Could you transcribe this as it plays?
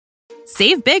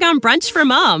Save big on brunch for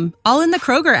mom, all in the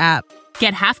Kroger app.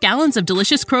 Get half gallons of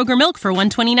delicious Kroger milk for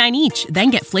 $1.29 each.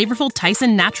 Then get flavorful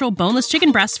Tyson natural boneless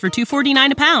chicken breasts for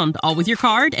 $2.49 a pound, all with your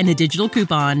card and a digital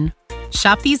coupon.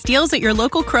 Shop these deals at your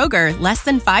local Kroger, less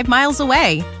than 5 miles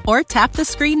away. Or tap the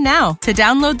screen now to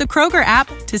download the Kroger app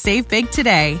to save big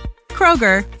today.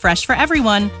 Kroger, fresh for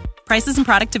everyone. Prices and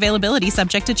product availability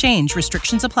subject to change.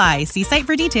 Restrictions apply. See site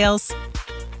for details.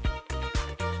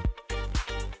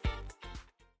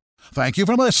 Thank you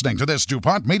for listening to this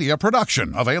DuPont Media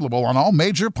production, available on all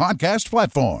major podcast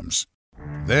platforms.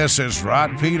 This is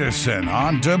Rod Peterson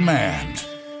on demand.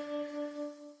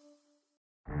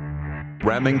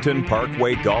 Remington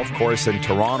Parkway Golf Course in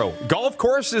Toronto. Golf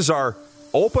courses are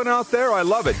open out there. I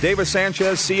love it. Davis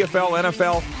Sanchez, CFL,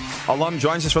 NFL alum,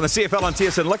 joins us from the CFL on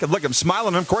TSN. Look, I'm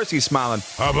smiling. Of course he's smiling.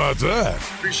 How about that?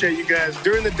 Appreciate you guys.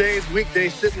 During the days,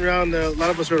 weekdays, sitting around, a lot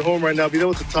of us are at home right now, being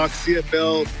able to talk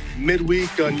CFL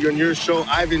midweek on your show.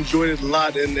 I've enjoyed it a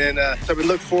lot, and I've been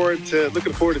looking forward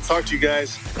to talk to you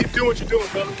guys. Keep doing what you're doing,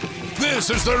 brother.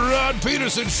 This is the Rod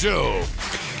Peterson Show.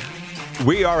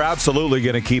 We are absolutely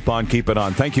going to keep on keeping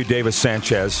on. Thank you, Davis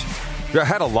Sanchez. I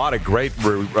had a lot of great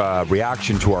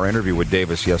reaction to our interview with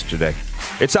Davis yesterday.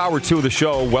 It's hour 2 of the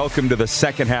show. Welcome to the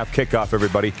second half kickoff,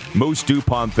 everybody. Moose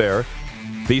DuPont there.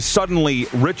 The suddenly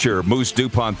richer Moose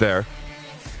DuPont there.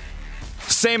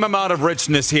 Same amount of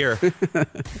richness here.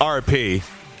 RP.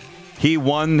 He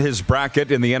won his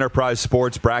bracket in the Enterprise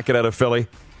Sports bracket out of Philly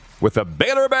with the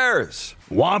Baylor Bears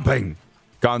whomping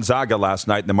Gonzaga last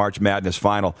night in the March Madness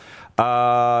final.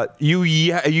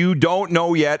 You don't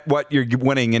know yet what you're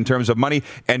winning in terms of money,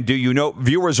 and do you know?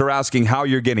 Viewers are asking how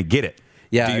you're going to get it.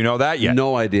 Yeah, do you know that yet?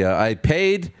 No idea. I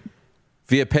paid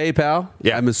via PayPal.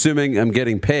 Yeah. I'm assuming I'm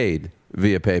getting paid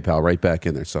via PayPal right back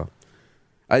in there. So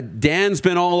Dan's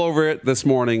been all over it this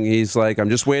morning. He's like, I'm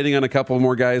just waiting on a couple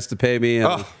more guys to pay me,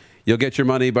 and you'll get your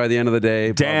money by the end of the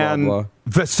day. Blah, Dan, blah, blah.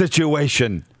 the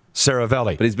situation,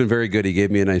 Saravelli. But he's been very good. He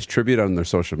gave me a nice tribute on their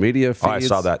social media feeds. Oh, I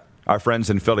saw that. Our friends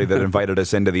in Philly that invited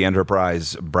us into the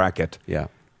Enterprise bracket. Yeah.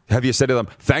 Have you said to them,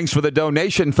 thanks for the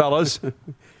donation, fellas?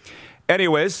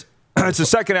 Anyways, it's the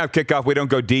second half kickoff. We don't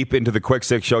go deep into the quick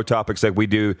six show topics like we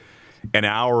do an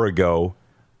hour ago.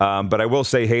 But I will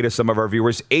say hey to some of our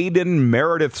viewers. Aiden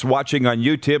Meredith's watching on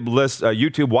YouTube,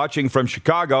 YouTube watching from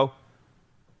Chicago.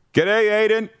 G'day,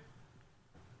 Aiden.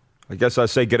 I guess I'll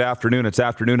say good afternoon. It's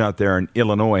afternoon out there in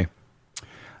Illinois.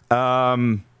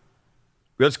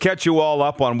 Let's catch you all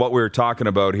up on what we were talking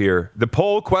about here. The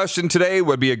poll question today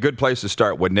would be a good place to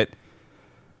start, wouldn't it?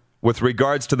 With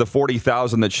regards to the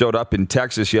 40,000 that showed up in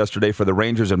Texas yesterday for the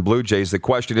Rangers and Blue Jays, the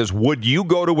question is, would you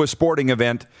go to a sporting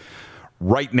event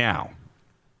right now?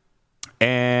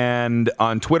 And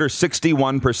on Twitter,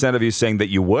 61% of you saying that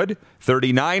you would,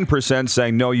 39%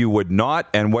 saying no, you would not.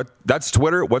 And that's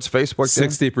Twitter. What's Facebook?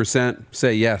 60%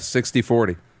 say yes,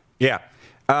 60-40. Yeah.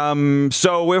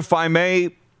 So if I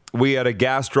may, we had a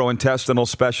gastrointestinal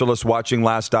specialist watching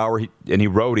last hour, and he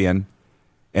wrote in,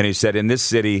 and he said, in this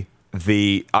city,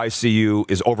 the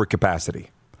ICU is over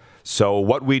capacity. So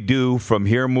what we do from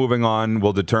here moving on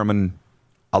will determine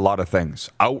a lot of things.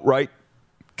 Outright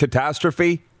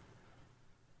catastrophe.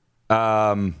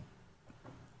 I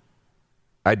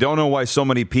don't know why so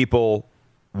many people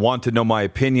want to know my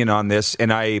opinion on this,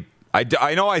 and I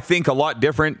know I think a lot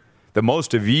different than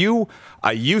most of you.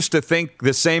 I used to think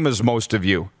the same as most of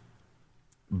you,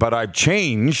 but I've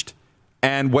changed.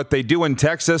 And what they do in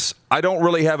Texas, I don't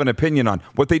really have an opinion on.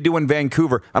 What they do in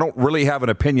Vancouver, I don't really have an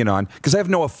opinion on because I have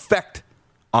no effect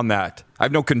on that. I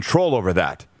have no control over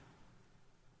that.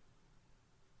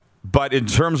 But in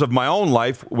terms of my own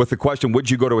life, with the question, would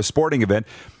you go to a sporting event?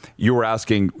 You were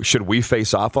asking, should we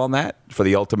face off on that for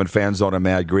the Ultimate Fan Zone and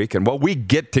Mad Greek? And well, we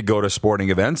get to go to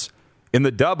sporting events in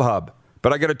the Dub Hub.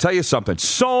 But I got to tell you something.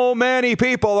 So many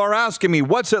people are asking me,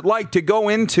 what's it like to go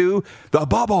into the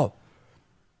bubble?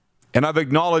 And I've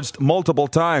acknowledged multiple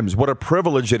times what a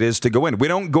privilege it is to go in. We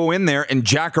don't go in there and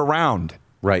jack around.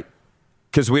 Right.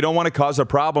 Because we don't want to cause a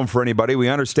problem for anybody. We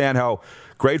understand how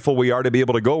grateful we are to be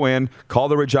able to go in, call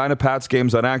the Regina Pats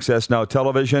games on Access Now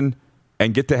television,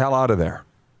 and get the hell out of there.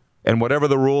 And whatever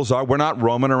the rules are, we're not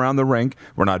roaming around the rink.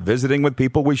 We're not visiting with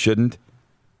people we shouldn't.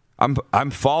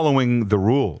 I'm following the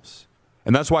rules.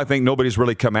 And that's why I think nobody's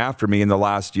really come after me in the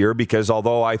last year, because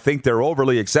although I think they're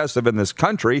overly excessive in this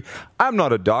country, I'm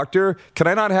not a doctor. Can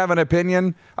I not have an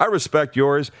opinion? I respect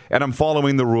yours, and I'm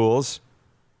following the rules.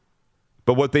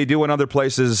 But what they do in other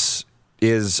places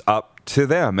is up to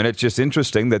them. And it's just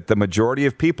interesting that the majority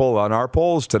of people on our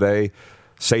polls today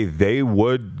say they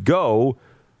would go,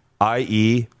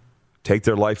 i.e., take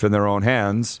their life in their own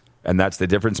hands. And that's the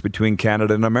difference between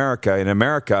Canada and America. In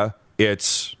America,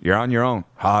 it's you're on your own,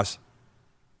 Haas.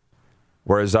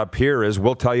 Whereas up here is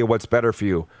we'll tell you what's better for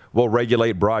you. We'll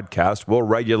regulate broadcast. We'll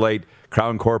regulate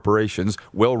crown corporations.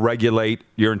 We'll regulate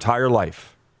your entire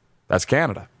life. That's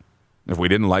Canada. If we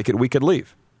didn't like it, we could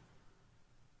leave.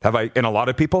 And a lot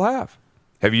of people have.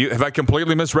 Have I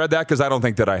completely misread that? Because I don't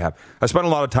think that I have. I spent a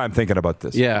lot of time thinking about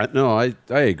this. Yeah, no, I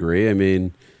agree. I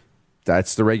mean,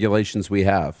 that's the regulations we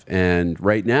have. And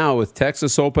right now, with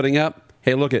Texas opening up,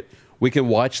 hey, we can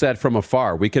watch that from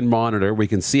afar. We can monitor. We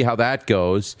can see how that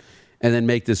goes, and then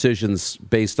make decisions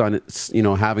based on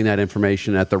having that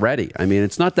information at the ready. I mean,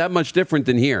 it's not that much different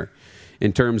than here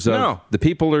in terms of the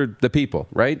people are the people,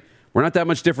 right? We're not that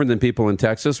much different than people in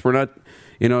Texas. We're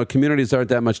not, communities aren't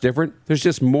that much different. There's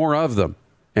just more of them,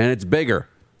 and it's bigger.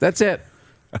 That's it,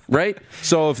 right?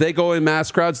 So if they go in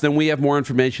mass crowds, then we have more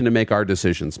information to make our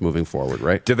decisions moving forward,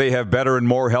 right? Do they have better and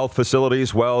more health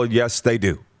facilities? Well, yes, they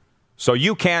do. So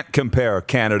you can't compare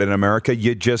Canada and America.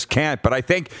 You just can't. But I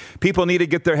think people need to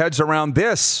get their heads around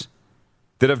this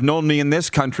that have known me in this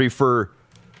country for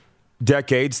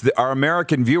decades. Our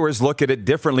American viewers look at it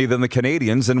differently than the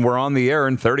Canadians, and we're on the air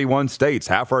in 31 states.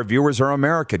 Half our viewers are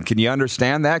American. Can you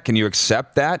understand that? Can you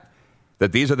accept that?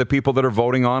 That these are the people that are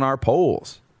voting on our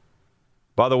polls.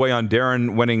 By the way, on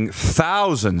Darren winning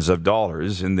thousands of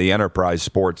dollars in the Enterprise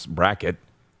Sports bracket,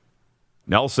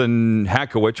 Nelson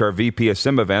Hakowich, our VP of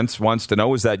Sim Events, wants to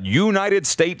know, is that United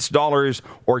States dollars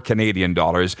or Canadian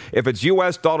dollars? If it's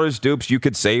U.S. dollars, Dupes, you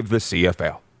could save the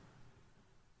CFL.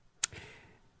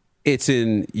 It's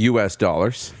in U.S.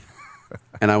 dollars,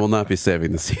 and I will not be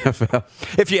saving the CFL.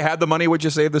 If you had the money, would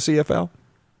you save the CFL?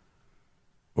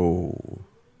 Oh.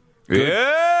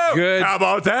 Good. How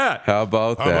about that? How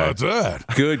about that?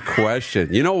 Good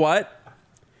question. You know what?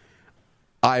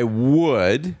 I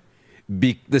would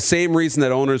be the same reason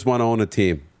that owners want to own a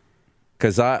team.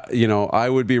 Because I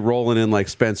would be rolling in like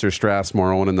Spencer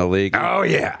Strassmore owning the league. Oh,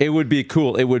 yeah. It would be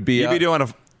cool. It would be... You'd be doing a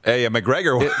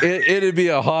McGregor. It'd be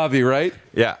a hobby, right?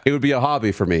 Yeah. It would be a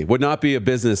hobby for me. Would not be a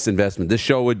business investment. This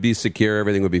show would be secure.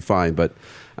 Everything would be fine. But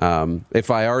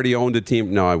if I already owned a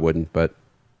team, no, I wouldn't. But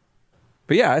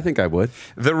yeah, I think I would.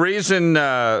 The reason,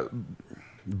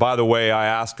 by the way, I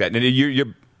asked that, and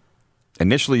you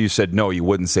initially you said no, you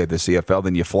wouldn't save the CFL.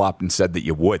 Then you flopped and said that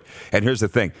you would. And here's the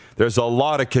thing. There's a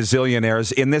lot of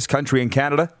gazillionaires in this country in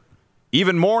Canada,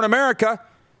 even more in America,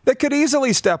 that could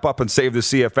easily step up and save the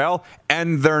CFL,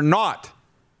 and they're not.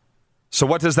 So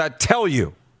what does that tell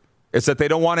you? It's that they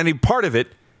don't want any part of it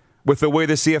with the way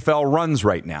the CFL runs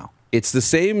right now. It's the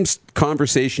same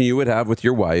conversation you would have with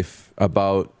your wife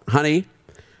about, honey,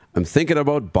 I'm thinking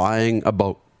about buying a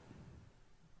boat.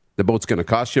 The boat's going to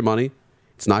cost you money.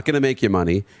 It's not going to make you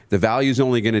money. The value's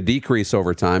only going to decrease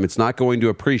over time. It's not going to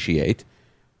appreciate,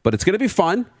 but it's going to be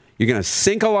fun. You're going to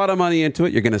sink a lot of money into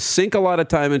it. You're going to sink a lot of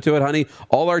time into it, honey.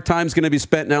 All our time's going to be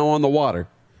spent now on the water.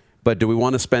 But do we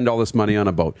want to spend all this money on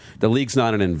a boat? The league's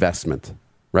not an investment,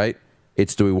 right?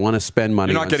 It's do we want to spend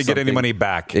money on You're not going to get any money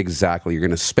back. Exactly. You're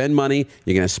going to spend money.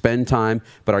 You're going to spend time.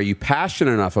 But are you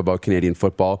passionate enough about Canadian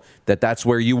football that that's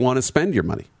where you want to spend your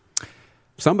money?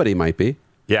 Somebody might be.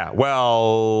 Yeah,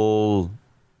 well,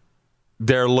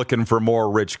 they're looking for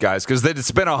more rich guys because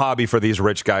it's been a hobby for these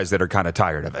rich guys that are kind of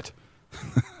tired of it.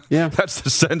 Yeah. That's the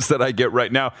sense that I get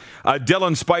right now.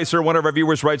 Dylan Spicer, one of our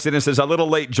viewers, writes in and says, a little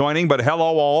late joining, but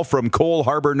hello all from Cole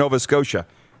Harbour, Nova Scotia.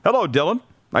 Hello, Dylan.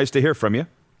 Nice to hear from you.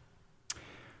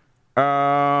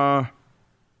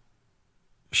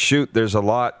 There's a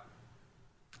lot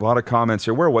of comments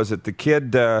here. Where was it? The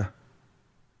kid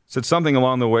said something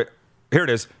along the way. Here it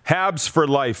is. Habs for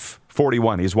Life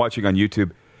 41. He's watching on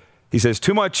YouTube. He says,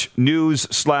 too much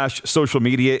news/social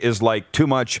media is like too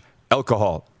much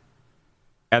alcohol.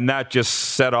 And that just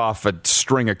set off a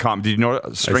string of comments. Did you know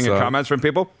a string of comments from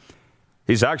people?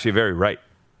 He's actually very right.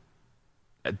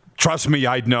 Trust me,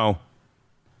 I'd know.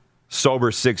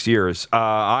 Sober 6 years.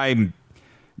 I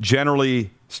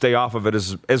generally stay off of it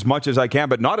as much as I can,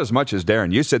 but not as much as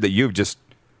Darren. You said that you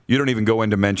don't even go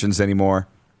into mentions anymore.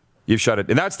 You've shut it.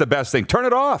 And that's the best thing. Turn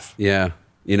it off. Yeah.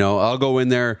 I'll go in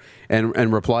there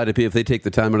and reply to people. If they take the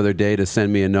time out of their day to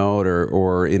send me a note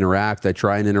or interact, I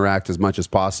try and interact as much as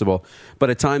possible.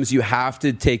 But at times you have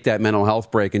to take that mental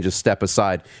health break and just step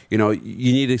aside. You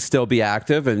need to still be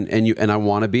active, and I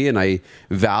want to be, and I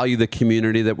value the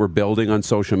community that we're building on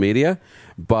social media.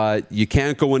 But you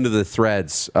can't go into the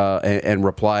threads and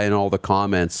reply in all the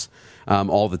comments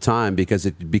all the time because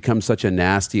it becomes such a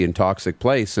nasty and toxic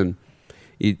place. And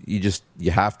you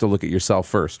have to look at yourself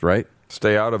first, right?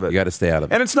 Stay out of it. You got to stay out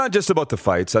of it. And it's not just about the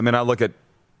fights. I mean,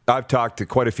 I've talked to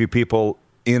quite a few people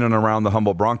in and around the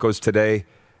Humboldt Broncos today,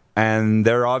 And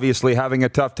they're obviously having a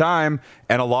tough time,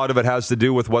 and a lot of it has to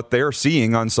do with what they're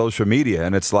seeing on social media.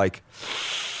 And it's like,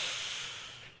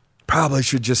 probably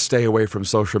should just stay away from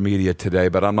social media today,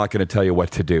 but I'm not going to tell you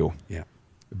what to do. Yeah.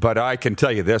 But I can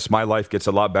tell you this, my life gets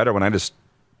a lot better when I just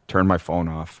turn my phone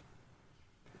off.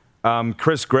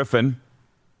 Chris Griffin,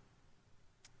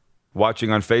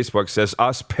 watching on Facebook, says,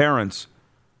 us parents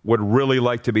would really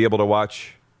like to be able to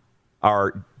watch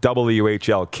our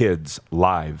WHL kids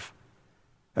live.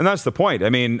 And that's the point. I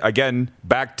mean, again,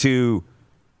 back to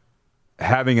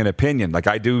having an opinion. Like,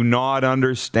 I do not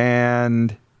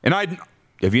understand. And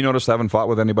have you noticed I haven't fought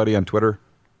with anybody on Twitter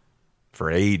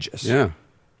for ages? Yeah.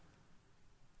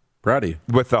 Proud of you.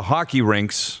 With the hockey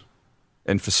rinks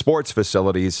and for sports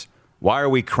facilities, why are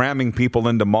we cramming people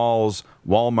into malls,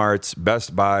 Walmarts,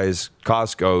 Best Buys,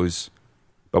 Costco's,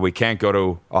 but we can't go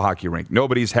to a hockey rink?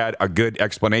 Nobody's had a good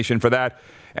explanation for that.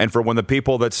 And for when the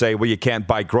people that say, well, you can't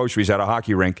buy groceries at a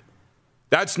hockey rink,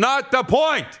 that's not the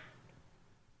point.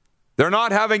 They're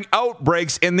not having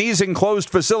outbreaks in these enclosed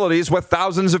facilities with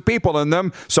thousands of people in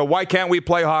them, so why can't we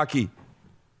play hockey?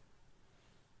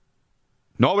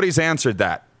 Nobody's answered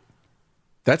that.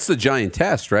 That's the giant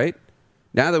test, right?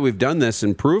 Now that we've done this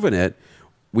and proven it,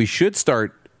 we should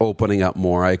start opening up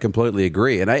more. I completely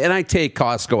agree. And I take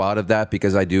Costco out of that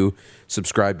because I do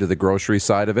subscribe to the grocery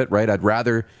side of it, right? I'd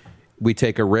rather we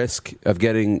take a risk of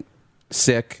getting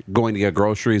sick going to get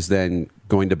groceries than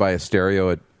going to buy a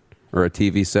stereo or a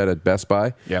TV set at Best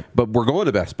Buy. Yep. But we're going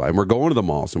to Best Buy and we're going to the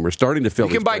malls and we're starting to fill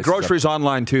these You can buy groceries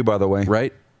online too, by the way.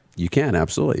 Right? You can,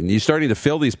 absolutely. And you're starting to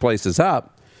fill these places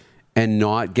up and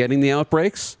not getting the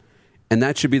outbreaks. And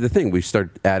that should be the thing. We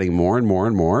start adding more and more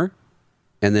and more.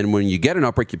 And then when you get an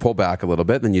outbreak, you pull back a little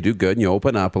bit, then you do good and you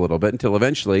open up a little bit until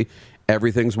eventually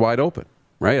everything's wide open.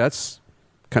 Right? That's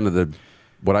kind of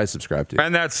what I subscribe to.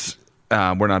 And that's,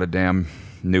 we're not a damn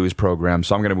news program,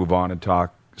 so I'm going to move on and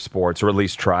talk sports, or at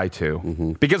least try to.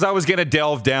 Mm-hmm. Because I was going to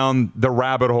delve down the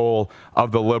rabbit hole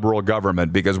of the liberal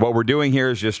government, because what we're doing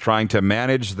here is just trying to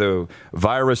manage the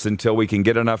virus until we can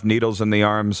get enough needles in the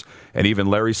arms. And even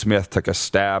Larry Smith took a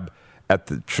stab at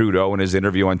the Trudeau in his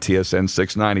interview on TSN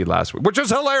 690 last week, which was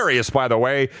hilarious, by the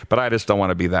way, but I just don't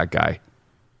want to be that guy.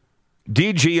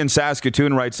 DG in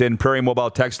Saskatoon writes in, Prairie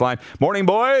Mobile text line, morning,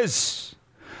 boys.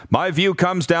 My view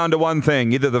comes down to one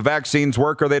thing. Either the vaccines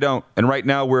work or they don't. And right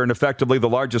now we're in effectively the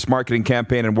largest marketing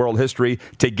campaign in world history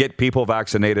to get people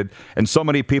vaccinated. And so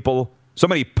many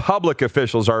public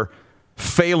officials are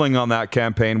failing on that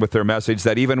campaign with their message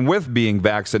that even with being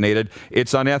vaccinated,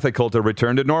 it's unethical to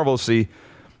return to normalcy.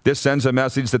 This sends a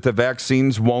message that the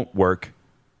vaccines won't work.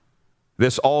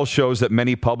 This all shows that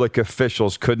many public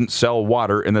officials couldn't sell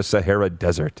water in the Sahara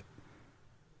Desert.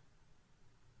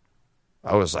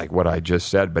 I was like, what I just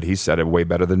said, but he said it way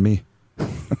better than me.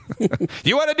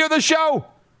 You want to do the show?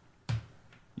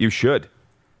 You should.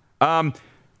 Our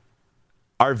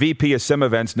VP of Sim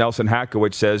Events, Nelson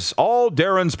Hackowitz, says, all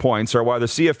Darren's points are why the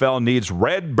CFL needs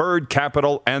Redbird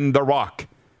Capital and The Rock.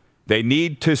 They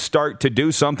need to start to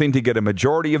do something to get a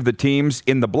majority of the teams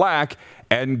in the black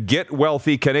and get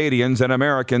wealthy Canadians and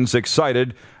Americans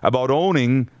excited about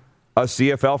owning a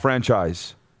CFL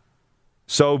franchise.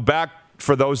 So back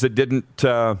for those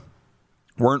that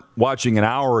weren't watching an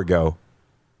hour ago,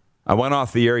 I went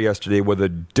off the air yesterday with a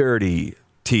dirty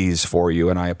tease for you,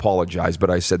 and I apologize,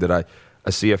 but I said that a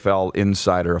CFL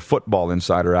insider, a football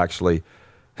insider actually,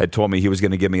 had told me he was going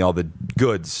to give me all the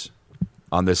goods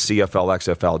on this CFL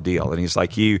XFL deal. And he's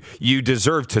like, you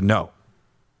deserve to know,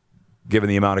 given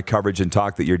the amount of coverage and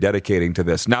talk that you're dedicating to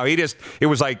this. Now, it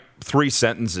was like 3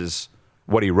 sentences,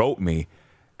 what he wrote me.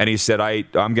 And he said,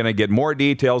 I'm going to get more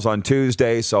details on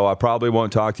Tuesday, so I probably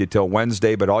won't talk to you till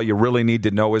Wednesday, but all you really need to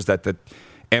know is that the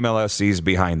MLSC is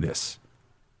behind this.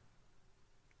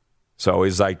 So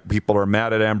he's like, people are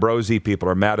mad at Ambrosi, people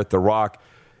are mad at The Rock.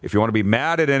 If you want to be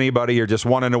mad at anybody or just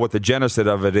want to know what the genesis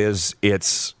of it is,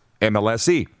 it's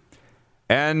MLSC.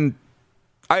 And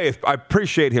I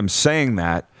appreciate him saying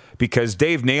that, because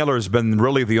Dave Naylor has been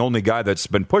really the only guy that's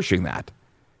been pushing that.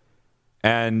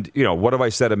 And, what have I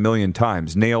said a million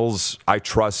times? Nails, I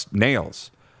trust Nails.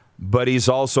 But he's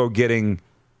also getting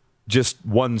just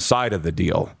one side of the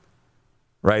deal,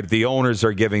 right? The owners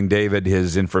are giving David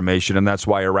his information, and that's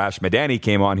why Arash Madani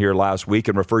came on here last week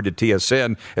and referred to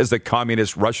TSN as the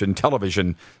communist Russian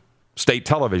television, state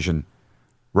television,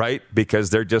 right? Because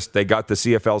they got the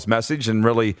CFL's message, and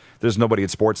really there's nobody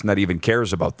at Sportsnet that even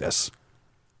cares about this.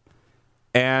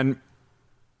 And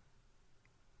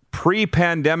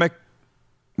pre-pandemic,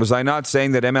 was I not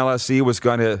saying that MLSC was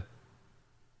going to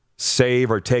save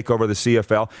or take over the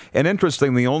CFL? And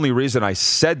interestingly, the only reason I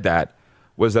said that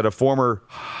was that a former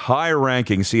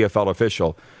high-ranking CFL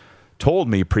official told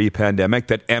me pre-pandemic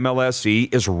that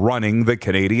MLSE is running the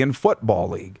Canadian Football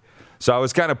League. So I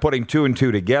was kind of putting two and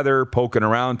two together, poking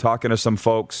around, talking to some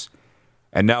folks,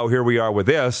 and now here we are with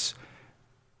this.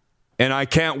 And I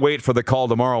can't wait for the call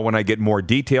tomorrow when I get more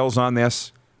details on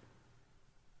this.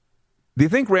 Do you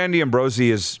think Randy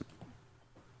Ambrosie is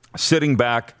sitting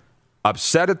back,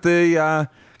 upset at the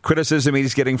criticism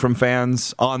he's getting from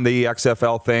fans on the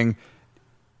XFL thing?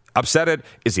 Upset at,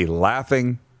 is he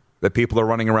laughing that people are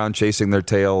running around chasing their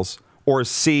tails? Or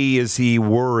C, is he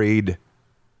worried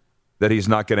that he's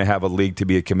not going to have a league to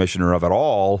be a commissioner of at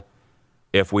all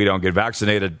if we don't get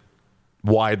vaccinated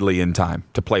widely in time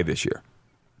to play this year?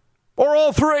 Or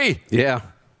all three? Yeah,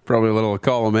 probably a little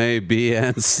column A, B,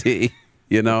 and C.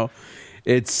 You know,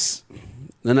 and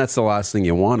that's the last thing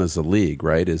you want as a league,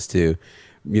 right? Is to,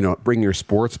 bring your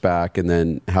sports back and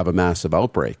then have a massive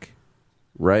outbreak,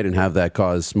 right? And have that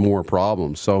cause more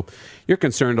problems. So you're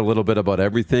concerned a little bit about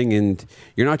everything, and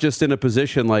you're not just in a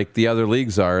position like the other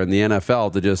leagues are in the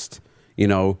NFL to just,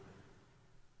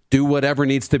 do whatever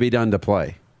needs to be done to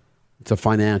play. It's a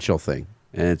financial thing,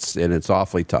 and it's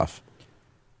awfully tough.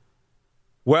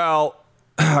 Well,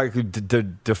 I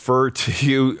could defer to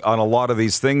you on a lot of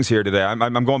these things here today.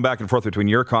 I'm going back and forth between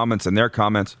your comments and their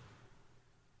comments.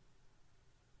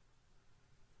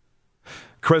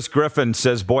 Chris Griffin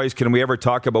says, boys, can we ever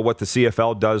talk about what the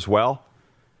CFL does well?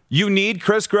 You need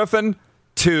Chris Griffin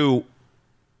to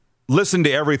listen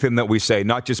to everything that we say,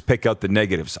 not just pick out the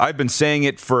negatives. I've been saying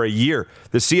it for a year.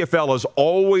 The CFL has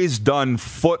always done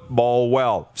football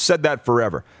well. Said that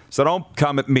forever. So don't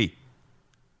come at me.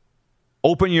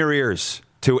 Open your ears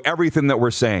to everything that we're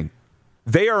saying.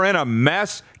 They are in a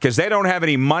mess because they don't have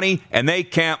any money and they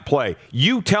can't play.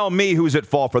 You tell me who's at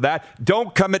fault for that.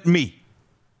 Don't come at me.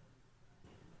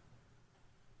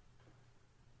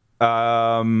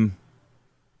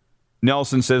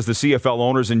 Nelson says the CFL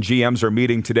owners and GMs are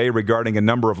meeting today regarding a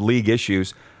number of league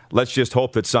issues. Let's just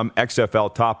hope that some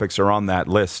XFL topics are on that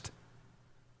list.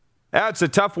 That's a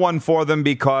tough one for them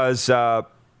because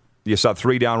you saw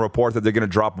 3 Down report that they're going to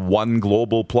drop one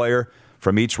global player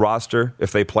from each roster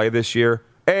if they play this year.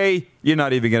 A, you're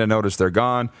not even going to notice they're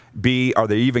gone. B, are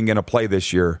they even going to play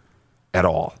this year at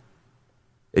all?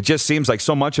 It just seems like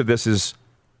so much of this is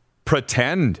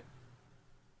pretend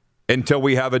until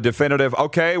we have a definitive,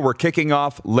 okay, we're kicking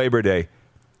off Labor Day.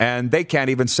 And they can't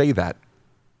even say that.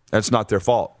 That's not their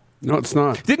fault. No, it's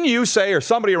not. Didn't you say, or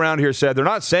somebody around here said, they're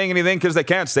not saying anything because they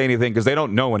can't say anything because they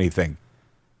don't know anything?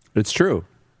 It's true,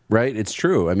 right? It's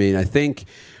true. I mean, I think,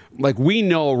 we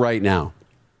know right now,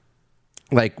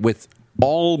 with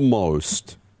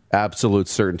almost absolute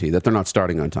certainty that they're not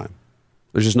starting on time.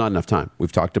 There's just not enough time.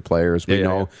 We've talked to players. We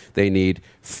know they need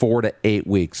 4 to 8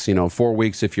 weeks. 4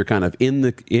 weeks if you're kind of in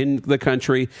the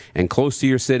country and close to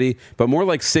your city, but more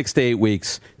like 6 to 8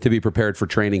 weeks to be prepared for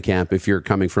training camp if you're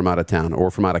coming from out of town or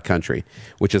from out of country,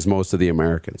 which is most of the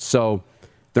Americans. So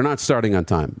they're not starting on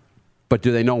time. But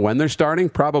do they know when they're starting?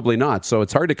 Probably not. So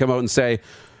it's hard to come out and say,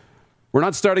 we're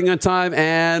not starting on time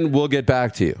and we'll get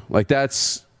back to you.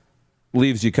 That's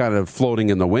leaves you kind of floating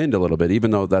in the wind a little bit,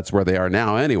 even though that's where they are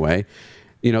now anyway.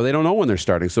 They don't know when they're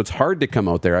starting, so it's hard to come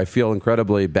out there. I feel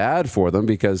incredibly bad for them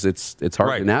because it's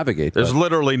hard to navigate. There's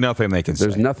literally nothing they can say.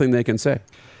 There's nothing they can say.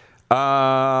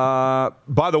 By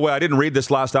the way, I didn't read this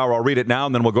last hour. I'll read it now,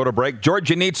 and then we'll go to break. George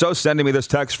Janitzo sending me this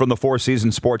text from the Four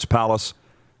Seasons Sports Palace.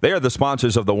 They are the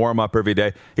sponsors of the warm-up every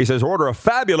day. He says, order a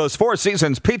fabulous Four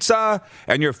Seasons pizza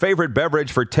and your favorite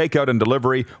beverage for takeout and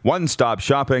delivery. One-stop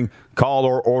shopping. Call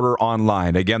or order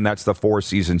online. Again, that's the Four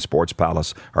Seasons Sports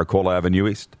Palace, Arcola Avenue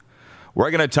East. We're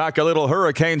going to talk a little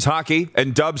Hurricanes hockey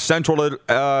and Dubs Central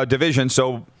Division.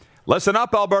 So listen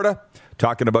up, Alberta.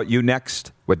 Talking about you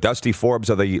next with Dusty Forbes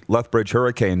of the Lethbridge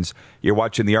Hurricanes. You're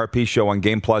watching the RP Show on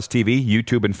Game Plus TV,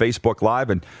 YouTube and Facebook Live,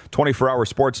 and 24-hour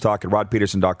sports talk at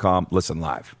rodpeterson.com. Listen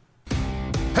live.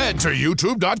 Head to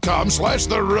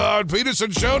youtube.com/The Rod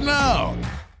Peterson Show now.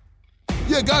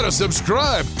 You got to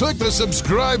subscribe. Click the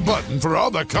subscribe button for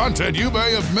all the content you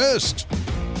may have missed.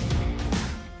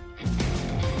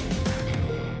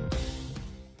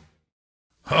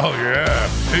 Oh, yeah,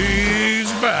 he's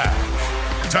back.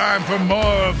 Time for more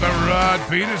of the Rod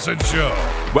Peterson Show.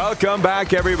 Welcome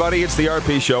back, everybody. It's the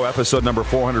RP Show, episode number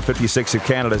 456 of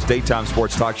Canada's daytime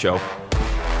sports talk show.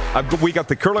 We got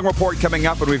the curling report coming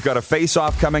up, and we've got a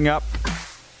face-off coming up,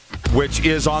 which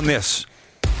is on this.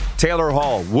 Taylor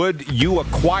Hall, would you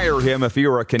acquire him if you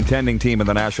were a contending team in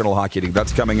the National Hockey League?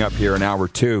 That's coming up here in hour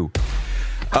 2.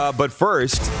 But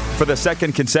first, for the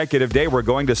second consecutive day, we're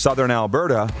going to Southern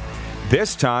Alberta.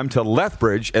 This time to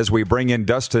Lethbridge as we bring in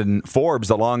Dustin Forbes,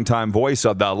 the longtime voice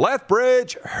of the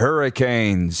Lethbridge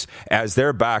Hurricanes, as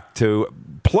they're back to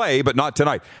play, but not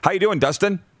tonight. How you doing,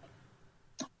 Dustin?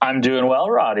 I'm doing well,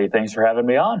 Roddy. Thanks for having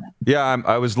me on. Yeah,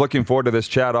 I was looking forward to this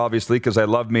chat, obviously, because I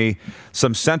love me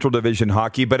some Central Division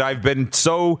hockey, but I've been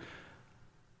so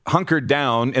hunkered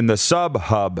down in the sub-dub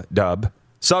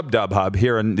hub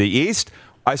here in the East.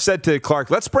 I said to Clark,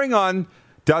 let's bring on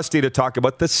Dusty to talk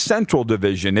about the Central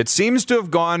Division. It seems to have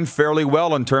gone fairly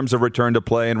well in terms of return to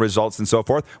play and results and so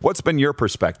forth. What's been your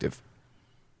perspective?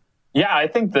 Yeah, I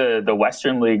think the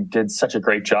Western League did such a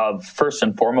great job, first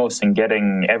and foremost, in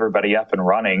getting everybody up and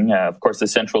running. Of course, the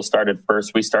Central started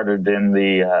first. We started in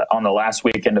on the last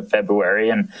weekend of February,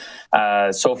 and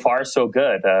so far, so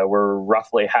good. We're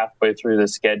roughly halfway through the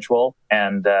schedule,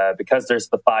 and because there's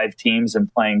the 5 teams and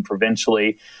playing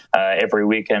provincially every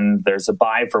weekend, there's a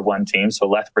bye for one team. So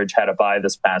Lethbridge had a bye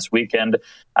this past weekend.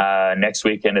 Next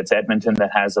weekend, it's Edmonton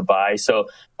that has a bye. So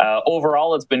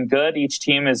overall, it's been good. Each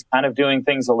team is kind of doing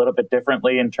things a little bit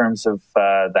differently in terms of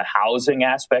the housing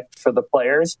aspect for the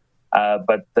players.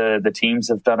 But the teams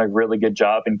have done a really good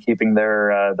job in keeping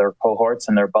their cohorts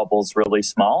and their bubbles really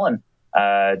small. And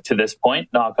to this point,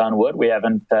 knock on wood, we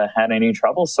haven't had any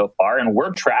trouble so far. And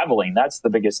we're traveling. That's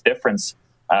the biggest difference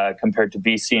compared to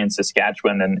BC and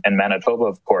Saskatchewan and Manitoba,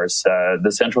 of course. The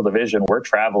Central Division, we're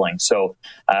traveling. So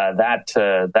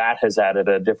that has added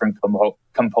a different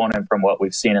component from what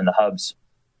we've seen in the hubs.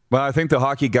 Well, I think the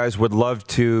hockey guys would love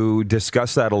to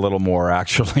discuss that a little more,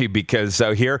 actually, because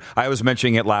here, I was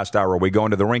mentioning it last hour. We go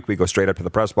into the rink, we go straight up to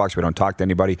the press box, we don't talk to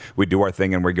anybody, we do our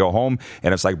thing, and we go home,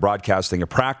 and it's like broadcasting a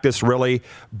practice, really.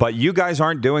 But you guys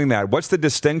aren't doing that. What's the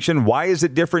distinction? Why is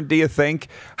it different, do you think?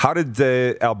 How did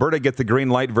Alberta get the green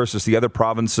light versus the other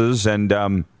provinces, and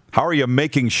how are you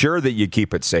making sure that you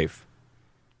keep it safe?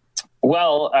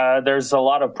 Well, there's a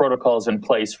lot of protocols in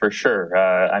place for sure.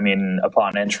 I mean,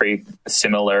 upon entry,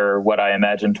 similar what I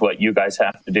imagine to what you guys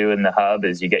have to do in the hub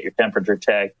is you get your temperature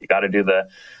checked. You got to do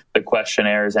the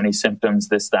questionnaires, any symptoms,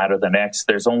 this, that, or the next.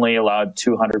 There's only allowed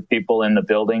 200 people in the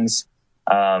buildings.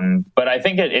 But I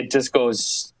think it just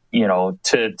goes,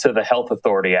 to the health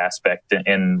authority aspect.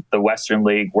 In the Western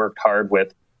League, worked hard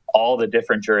with all the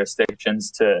different jurisdictions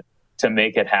to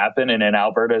make it happen. And in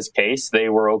Alberta's case, they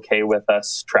were okay with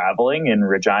us traveling.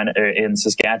 In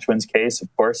Saskatchewan's case,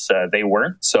 of course, they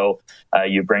weren't. So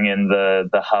you bring in the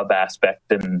hub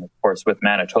aspect. And of course, with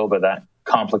Manitoba, that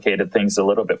complicated things a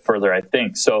little bit further, I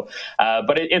think. So,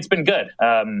 but it's been good.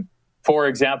 For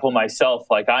example, myself,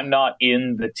 I'm not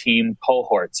in the team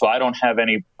cohort, so I don't have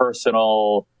any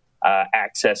personal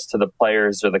access to the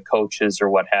players or the coaches or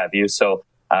what have you. So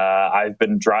I've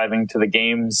been driving to the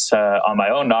games on my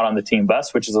own, not on the team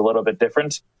bus, which is a little bit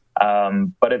different.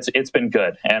 But it's been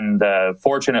good. And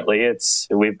fortunately,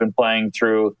 we've been playing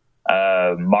through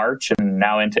March and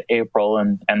now into April,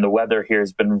 and the weather here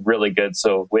has been really good.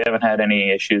 So we haven't had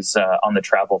any issues on the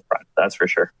travel front, that's for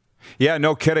sure. Yeah,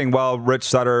 no kidding. Well, Rich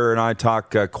Sutter and I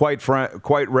talk quite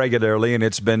regularly, and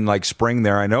it's been like spring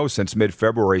there, I know, since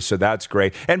mid-February, so that's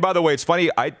great. And by the way, it's funny,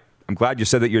 I'm glad you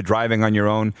said that you're driving on your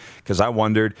own, because I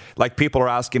wondered, people are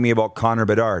asking me about Connor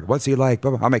Bedard. What's he like?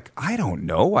 I'm like, I don't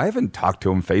know. I haven't talked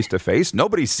to him face-to-face.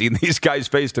 Nobody's seen these guys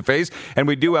face-to-face. And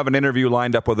we do have an interview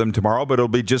lined up with them tomorrow, but it'll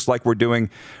be just like we're doing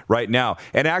right now.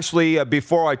 And actually,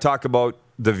 before I talk about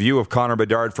the view of Connor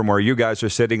Bedard from where you guys are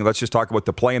sitting, let's just talk about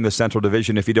the play in the Central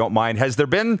Division, if you don't mind. Has there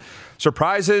been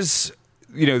surprises,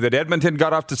 that Edmonton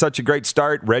got off to such a great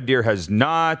start, Red Deer has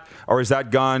not, or has that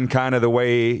gone kind of the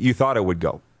way you thought it would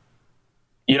go?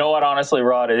 You know what, honestly,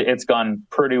 Rod, it's gone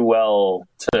pretty well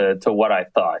to what I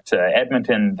thought.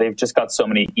 Edmonton, they've just got so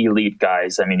many elite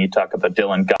guys. I mean, you talk about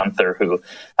Dylan Gunther, who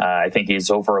I think he's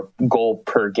over a goal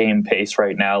per game pace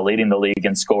right now, leading the league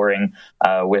in scoring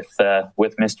with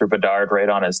Mr. Bedard right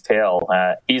on his tail.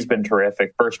 He's been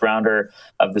terrific. First rounder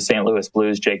of the St. Louis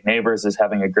Blues, Jake Neighbors, is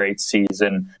having a great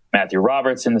season. Matthew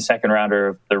Roberts in the second rounder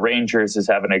of the Rangers is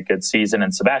having a good season.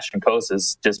 And Sebastian Coase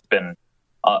has just been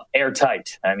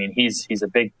airtight. I mean, he's a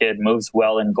big kid, moves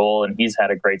well in goal, and he's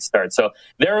had a great start. So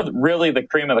they're really the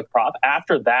cream of the crop.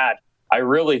 After that, I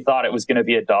really thought it was going to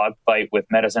be a dogfight with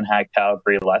Medicine Hat,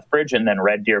 Calgary, Lethbridge, and then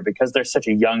Red Deer, because they're such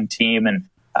a young team. And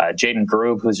Jaden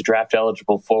Grube, who's a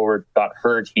draft-eligible forward, got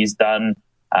hurt. He's done.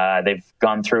 They've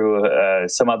gone through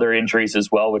some other injuries as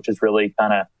well, which has really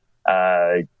kind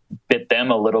of bit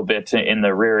them a little bit in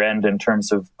the rear end in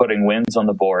terms of putting wins on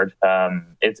the board.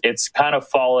 It's kind of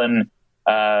fallen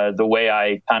the way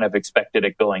I kind of expected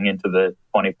it going into the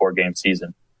 24-game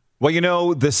season.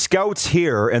 Well, the scouts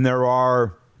here, and there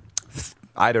are,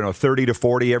 30 to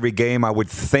 40 every game. I would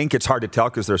think it's hard to tell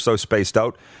because they're so spaced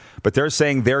out. But they're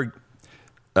saying they're,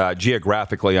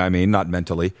 geographically, I mean, not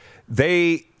mentally,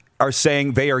 they are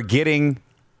saying they are getting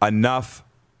enough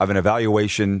of an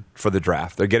evaluation for the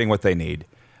draft. They're getting what they need.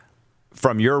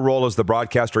 From your role as the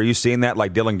broadcaster, are you seeing that?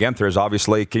 Like Dylan Guenther is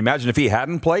obviously. Can you imagine if he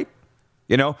hadn't played?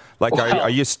 Are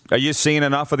you seeing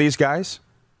enough of these guys?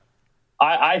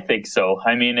 I think so.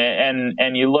 I mean,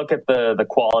 and you look at the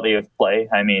quality of play.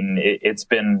 I mean, it's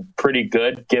been pretty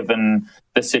good given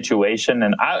the situation.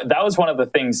 And that was one of the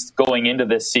things going into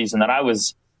this season that I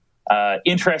was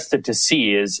interested to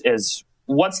see is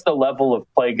what's the level of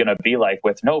play going to be like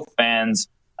with no fans?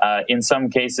 In some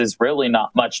cases, really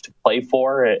not much to play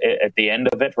for at the end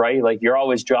of it, right? Like you're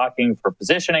always jockeying for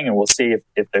positioning, and we'll see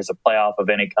if there's a playoff of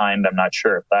any kind. I'm not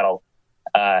sure if that'll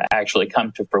actually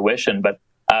come to fruition, but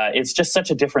it's just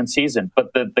such a different season.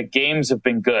 But the games have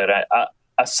been good.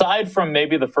 Aside from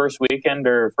maybe the first weekend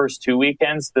or first 2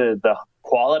 weekends, the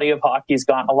quality of hockey's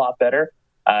gotten a lot better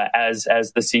as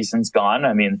the season's gone.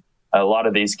 I mean, a lot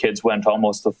of these kids went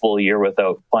almost a full year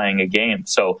without playing a game.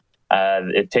 So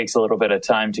it takes a little bit of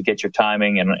time to get your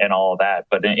timing and all of that.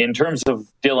 But in terms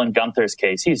of Dylan Guenther's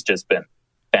case, he's just been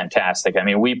fantastic. I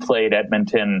mean, we played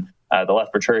Edmonton. The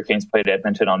Lethbridge Hurricanes played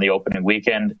Edmonton on the opening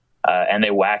weekend, and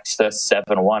they waxed us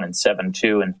 7-1 and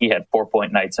 7-2, and he had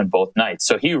 4-point nights in both nights.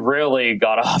 So he really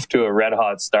got off to a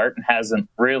red-hot start and hasn't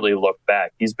really looked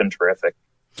back. He's been terrific.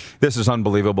 This is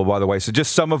unbelievable, by the way. So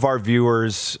just some of our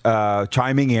viewers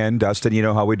chiming in. Dustin, you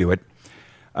know how we do it.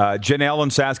 Janelle in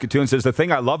Saskatoon says, the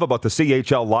thing I love about the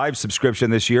CHL Live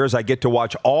subscription this year is I get to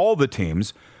watch all the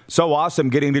teams. So awesome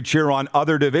getting to cheer on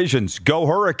other divisions. Go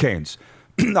Hurricanes.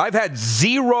 I've had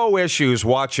zero issues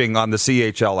watching on the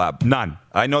CHL app. None.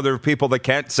 I know there are people that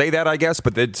can't say that, I guess,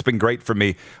 but it's been great for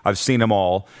me. I've seen them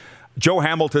all. Joe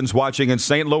Hamilton's watching in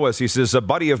St. Louis. He says, a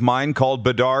buddy of mine called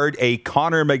Bedard a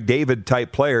Connor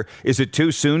McDavid-type player. Is it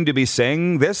too soon to be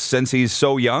saying this since he's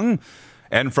so young?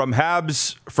 And from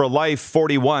Habs for Life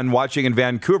 41, watching in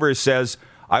Vancouver, says,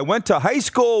 I went to high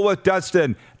school with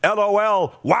Dustin.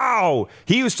 LOL. Wow.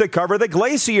 He used to cover the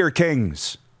Glacier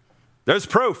Kings. There's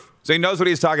proof. So he knows what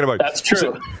he's talking about. That's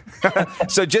true.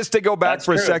 So just to go back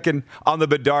for a second on the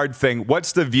Bedard thing,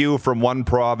 what's the view from one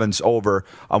province over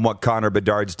on what Connor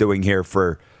Bedard's doing here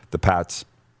for the Pats?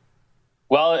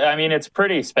 Well, I mean, it's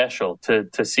pretty special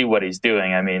to see what he's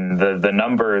doing. I mean, the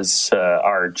numbers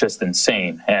are just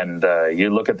insane. And you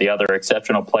look at the other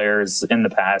exceptional players in the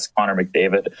past, Connor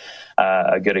McDavid,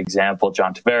 a good example,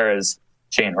 John Tavares,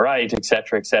 Shane Wright, et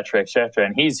cetera, et cetera, et cetera.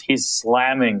 And he's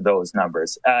slamming those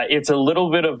numbers. It's a little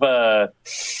bit of a,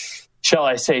 shall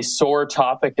I say, sore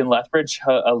topic in Lethbridge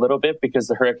a little bit because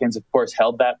the Hurricanes, of course,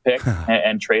 held that pick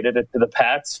and traded it to the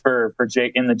Pats for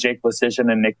Jake in the Jake Lecision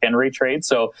and Nick Henry trade.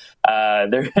 So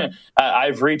I've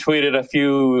retweeted a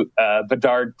few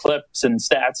Bedard clips and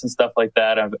stats and stuff like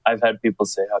that. I've had people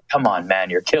say, oh, come on, man,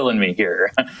 you're killing me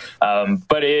here.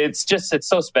 But it's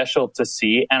so special to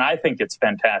see. And I think it's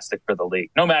fantastic for the league,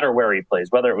 no matter where he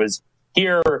plays, whether it was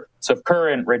here, so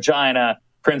current Regina,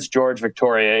 Prince George,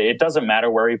 Victoria, it doesn't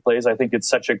matter where he plays. I think it's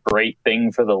such a great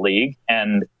thing for the league.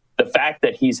 And the fact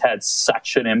that he's had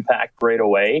such an impact right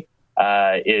away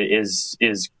is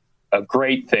a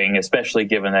great thing, especially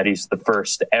given that he's the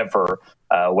first ever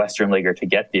Western Leaguer to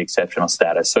get the exceptional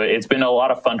status. So it's been a lot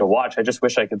of fun to watch. I just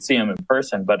wish I could see him in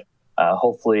person, but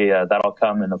hopefully that'll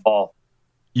come in the fall.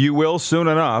 You will soon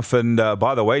enough. And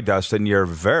by the way, Dustin, you're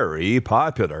very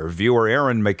popular. Viewer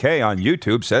Aaron McKay on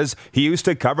YouTube says he used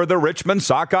to cover the Richmond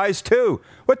Sockeyes too.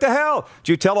 What the hell?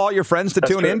 Did you tell all your friends to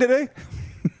tune in today?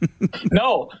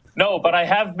 No, but I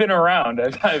have been around.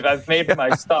 I've made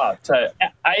my stops.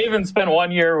 I even spent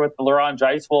 1 year with the Laurent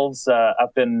Ice Wolves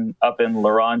up in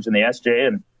Laurent in the SJ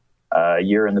and a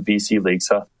year in the BC League.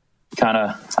 So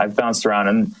I've bounced around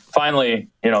and finally,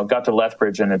 got to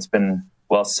Lethbridge, and it's been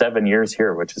 7 years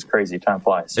here, which is crazy. Time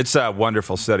flies. It's a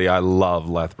wonderful city. I love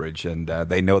Lethbridge, and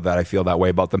they know that I feel that way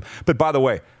about them. But by the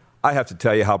way, I have to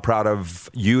tell you how proud of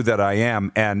you that I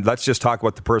am. And let's just talk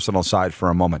about the personal side for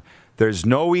a moment. There's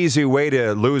no easy way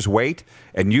to lose weight,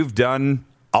 and you've done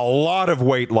a lot of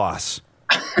weight loss.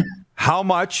 How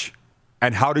much,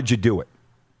 and how did you do it?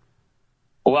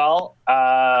 Well,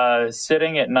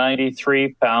 sitting at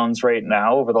 93 pounds right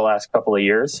now over the last couple of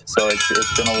years. So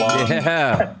it's been a long...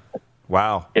 Yeah.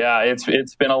 Wow. Yeah,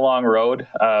 it's been a long road.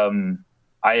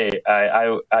 I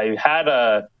had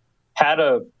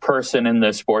a person in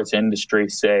the sports industry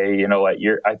say, you know what,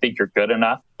 I think you're good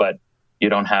enough, but you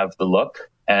don't have the look,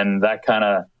 and that kind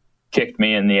of kicked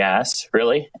me in the ass,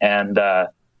 really. And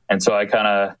so I kind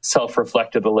of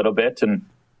self-reflected a little bit, and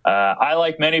I,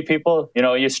 like many people,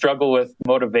 you struggle with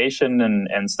motivation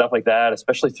and stuff like that,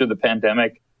 especially through the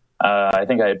pandemic. I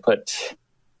think I had put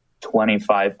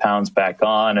 25 pounds back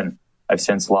on, and I've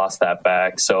since lost that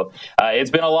back. So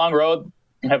it's been a long road.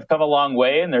 have come a long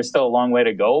way, and there's still a long way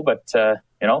to go. But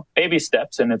baby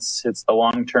steps, and it's the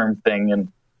long-term thing.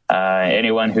 And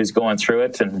anyone who's going through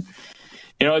it, and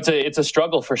it's a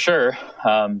struggle for sure.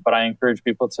 But I encourage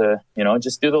people to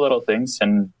just do the little things,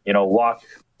 and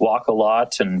walk a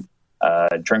lot, and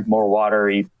drink more water,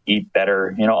 eat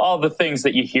better. All the things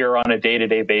that you hear on a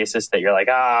day-to-day basis that you're like,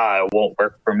 it won't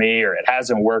work for me, or it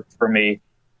hasn't worked for me.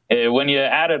 When you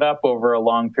add it up over a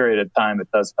long period of time, it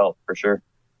does help for sure.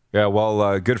 Yeah,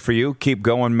 well, good for you. Keep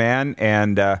going, man.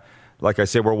 And like I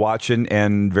said, we're watching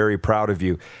and very proud of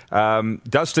you.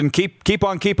 Dustin, keep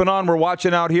on keeping on. We're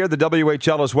watching out here, the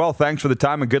WHL as well. Thanks for the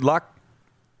time and good luck.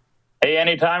 Hey,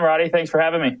 anytime, Roddy. Thanks for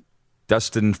having me.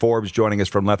 Dustin Forbes joining us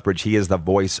from Lethbridge. He is the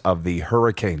voice of the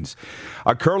Hurricanes.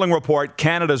 A curling report,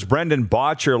 Canada's Brendan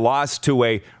Bottcher lost to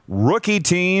a rookie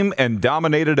team and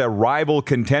dominated a rival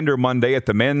contender Monday at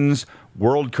the Men's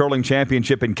World Curling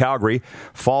Championship in Calgary,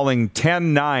 falling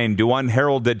 10-9 to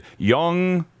unheralded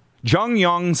Jungyoung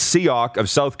Seok of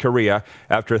South Korea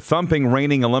after thumping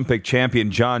reigning Olympic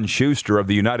champion John Schuster of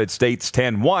the United States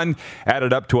 10-1,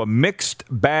 added up to a mixed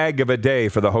bag of a day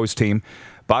for the host team.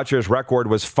 Bottcher's record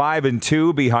was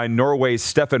 5-2 behind Norway's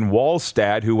Stefan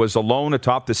Wallstad, who was alone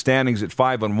atop the standings at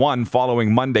 5-1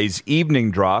 following Monday's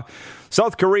evening draw.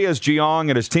 South Korea's Jeong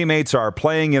and his teammates are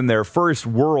playing in their first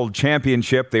World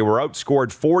Championship. They were outscored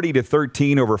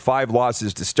 40-13 over 5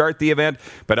 losses to start the event,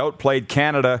 but outplayed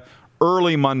Canada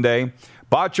early Monday.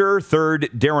 Bottcher, third,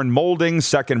 Darren Moulding,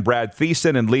 second, Brad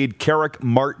Thiessen, and lead Carrick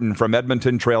Martin from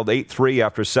Edmonton trailed 8-3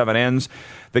 after 7 ends.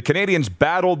 The Canadians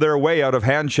battled their way out of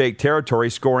handshake territory,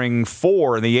 scoring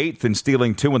 4 in the 8th and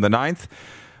stealing 2 in the 9th.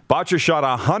 Bottcher shot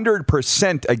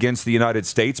 100% against the United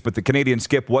States, but the Canadian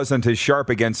skip wasn't as sharp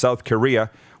against South Korea,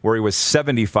 where he was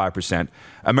 75%.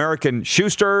 American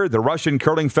Schuster, the Russian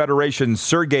Curling Federation's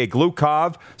Sergei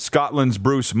Glukov, Scotland's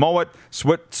Bruce Mowat,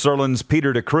 Switzerland's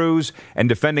Peter de Cruz, and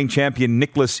defending champion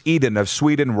Nicholas Eden of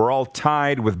Sweden were all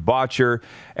tied with Bottcher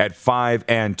at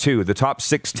 5-2. The top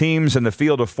 6 teams in the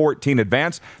field of 14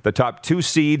 advance. The top 2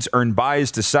 seeds earn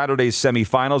byes to Saturday's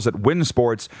semifinals at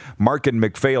Winsport's Markin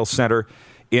McPhail Center.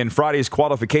 In Friday's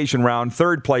qualification round,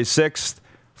 third plays 6th,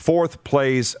 fourth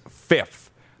plays 5th.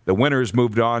 The winners will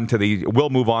move on to the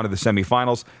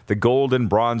semifinals. The gold and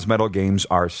bronze medal games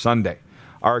are Sunday.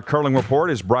 Our curling report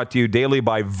is brought to you daily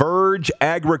by Verge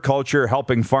Agriculture,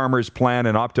 helping farmers plan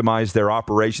and optimize their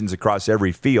operations across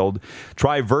every field.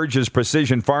 Try Verge's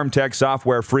Precision Farm Tech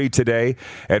software free today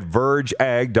at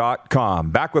vergeag.com.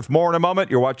 Back with more in a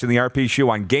moment. You're watching the RP Show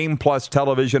on Game Plus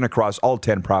television across all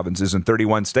 10 provinces and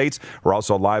 31 states. We're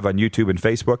also live on YouTube and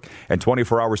Facebook, and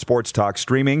 24-hour sports talk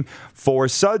streaming for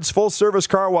Suds Full Service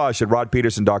Car Wash at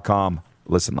rodpeterson.com.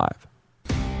 Listen live.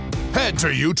 Head to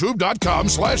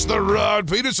youtube.com/The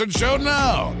Rod Peterson Show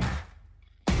now.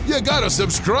 You gotta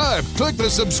subscribe. Click the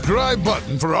subscribe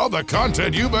button for all the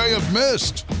content you may have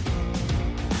missed.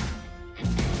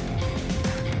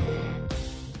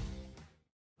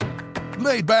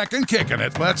 Laid back and kicking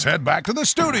it. Let's head back to the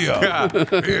studio.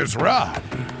 Here's Rod.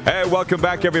 Hey, welcome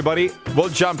back, everybody. We'll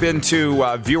jump into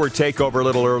viewer takeover a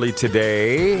little early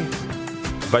today.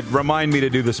 But remind me to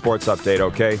do the sports update,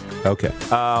 okay? Okay.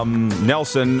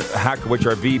 Nelson Hakowicz,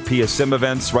 our VP of Sim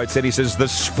Events, writes in, he says, the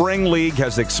Spring League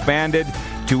has expanded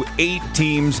to 8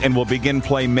 teams and will begin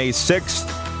play May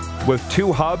 6th with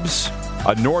 2 hubs.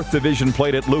 A North Division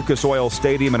played at Lucas Oil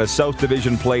Stadium and a South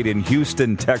Division played in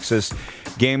Houston, Texas.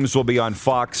 Games will be on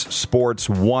Fox Sports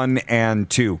 1 and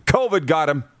 2. COVID got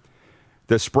him.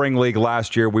 The Spring League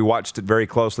last year, we watched it very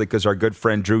closely because our good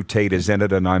friend Drew Tate is in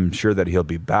it, and I'm sure that he'll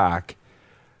be back.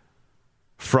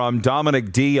 From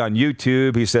Dominic D on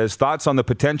YouTube, he says, thoughts on the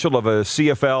potential of a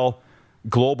CFL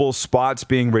global spots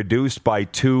being reduced by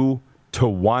 2 to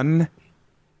 1?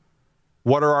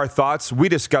 What are our thoughts? We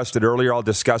discussed it earlier. I'll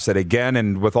discuss it again.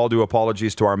 And with all due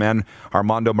apologies to our man,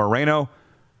 Armando Moreno,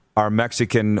 our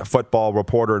Mexican football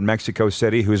reporter in Mexico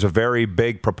City, who's a very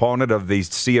big proponent of the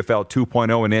CFL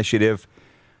 2.0 initiative.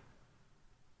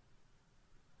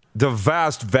 The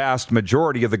vast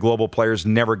majority of the global players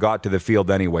never got to the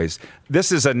field anyways.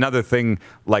 This is another thing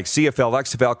like CFL,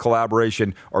 XFL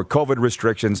collaboration or COVID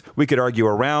restrictions. We could argue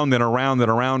around and around and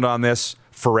around on this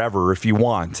forever if you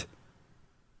want.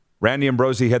 Randy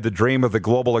Ambrosi had the dream of the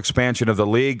global expansion of the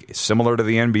league, similar to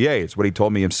the NBA. It's what he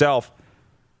told me himself.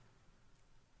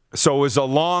 So it was a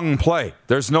long play.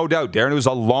 There's no doubt, Darren, it was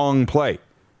a long play.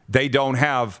 They don't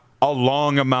have a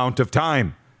long amount of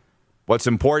time. What's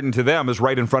important to them is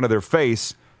right in front of their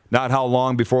face, not how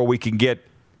long before we can get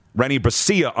Rennie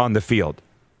Bracia on the field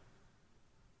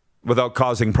without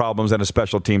causing problems in a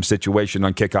special team situation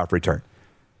on kickoff return.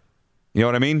 You know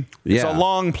what I mean? Yeah. It's a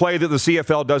long play that the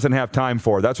CFL doesn't have time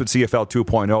for. That's what CFL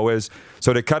 2.0 is.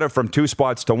 So to cut it from 2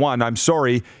 spots to 1, I'm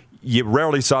sorry, you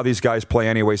rarely saw these guys play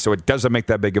anyway, so it doesn't make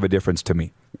that big of a difference to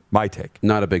me. My take.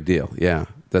 Not a big deal, yeah,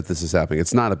 that this is happening.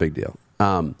 It's not a big deal.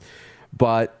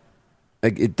 But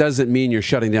it doesn't mean you're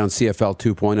shutting down CFL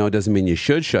 2.0. It doesn't mean you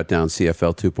should shut down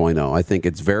CFL 2.0. I think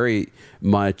it's very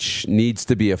much needs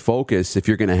to be a focus if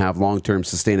you're going to have long-term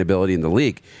sustainability in the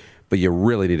league, but you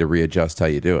really need to readjust how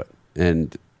you do it.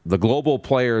 And the global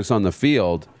players on the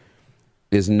field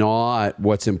is not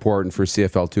what's important for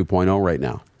CFL 2.0 right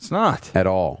now. It's not. At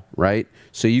all, right?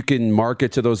 So you can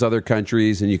market to those other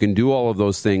countries and you can do all of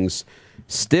those things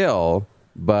still,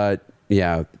 but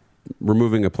yeah,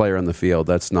 removing a player on the field,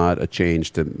 that's not a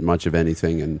change to much of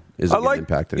anything and isn't going to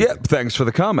impact anything. Yeah, thanks for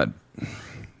the comment.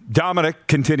 Dominic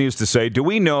continues to say, do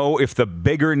we know if the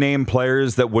bigger name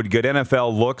players that would get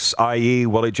NFL looks, i.e.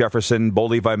 Willie Jefferson, Bo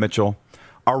Levi Mitchell,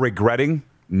 are regretting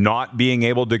not being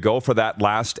able to go for that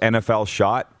last NFL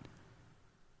shot?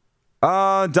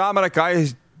 Dominic, I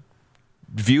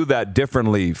view that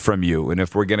differently from you. And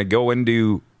if we're going to go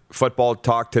into football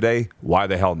talk today, why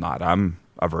the hell not? I'm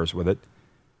averse with it.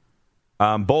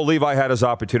 Bo Levi had his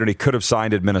opportunity, could have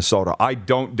signed at Minnesota. I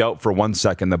don't doubt for 1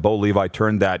 second that Bo Levi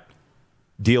turned that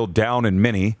deal down in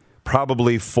Mini,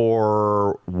 probably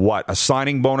for, a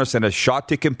signing bonus and a shot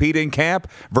to compete in camp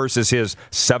versus his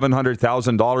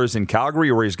 $700,000 in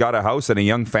Calgary where he's got a house and a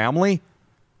young family.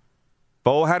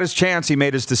 Bo had his chance. He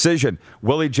made his decision.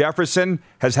 Willie Jefferson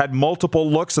has had multiple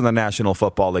looks in the National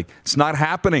Football League. It's not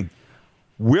happening.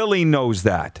 Willie knows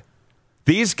that.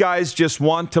 These guys just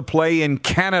want to play in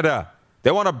Canada. They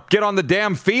want to get on the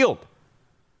damn field.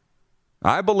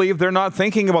 I believe they're not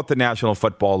thinking about the National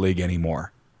Football League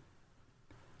anymore.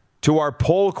 To our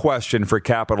poll question for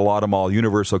Capital Auto Mall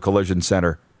Universal Collision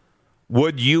Center,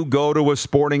 would you go to a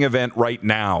sporting event right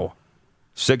now?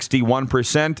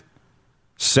 61%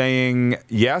 saying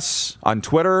yes on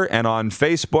Twitter and on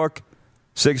Facebook.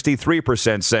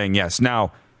 63% saying yes.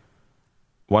 Now,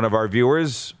 one of our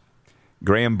viewers,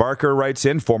 Graham Barker, writes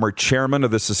in, former chairman of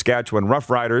the Saskatchewan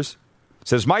Roughriders,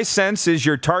 says, my sense is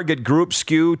your target group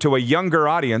skew to a younger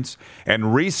audience,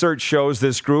 and research shows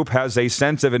this group has a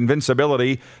sense of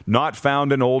invincibility not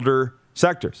found in older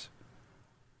sectors.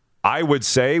 I would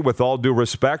say, with all due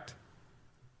respect,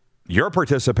 you're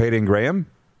participating, Graham.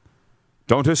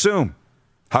 Don't assume.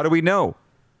 How do we know?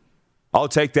 I'll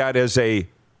take that as a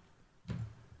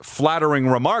flattering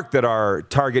remark that our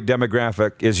target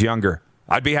demographic is younger.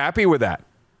 I'd be happy with that.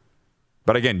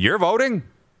 But again, you're voting.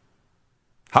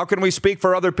 How can we speak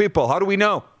for other people? How do we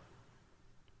know?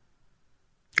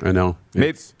 I know.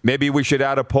 Maybe we should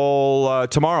add a poll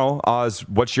tomorrow. Oz,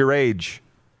 what's your age?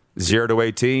 0 to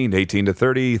 18, 18 to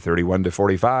 30, 31 to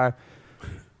 45.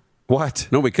 What?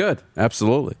 No, we could.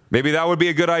 Absolutely. Maybe that would be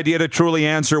a good idea to truly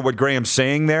answer what Graham's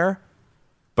saying there.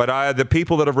 But the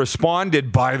people that have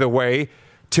responded, by the way,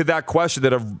 to that question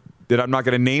that I'm not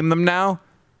going to name them now.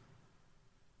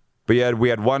 But we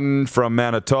had one from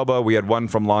Manitoba. We had one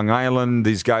from Long Island.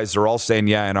 These guys are all saying,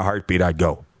 yeah, in a heartbeat, I'd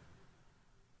go.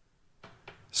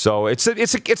 So it's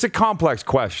a complex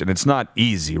question. It's not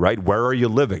easy, right? Where are you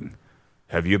living?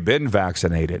 Have you been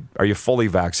vaccinated? Are you fully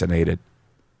vaccinated?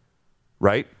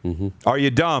 Right? Mm-hmm. Are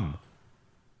you dumb?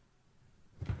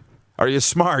 Are you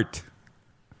smart?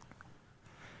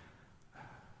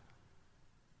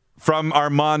 From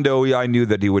Armando, I knew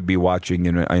that he would be watching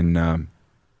in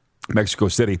Mexico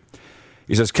City.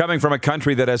 He says, coming from a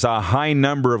country that has a high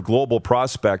number of global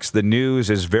prospects, the news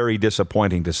is very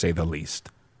disappointing, to say the least.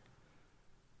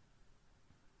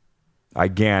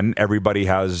 Again, everybody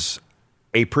has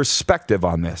a perspective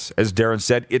on this. As Darren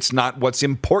said, it's not what's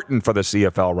important for the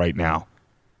CFL right now.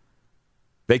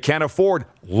 They can't afford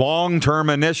long-term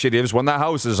initiatives when the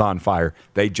house is on fire.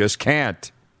 They just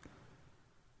can't.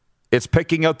 It's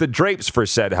picking out the drapes for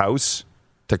said house,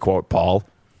 to quote Paul,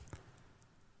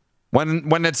 when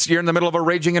you're in the middle of a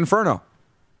raging inferno.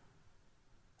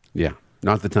 Yeah,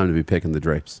 not the time to be picking the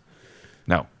drapes.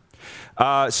 No.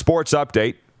 Sports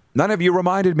update. None of you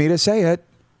reminded me to say it.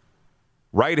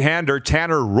 Right-hander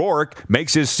Tanner Rourke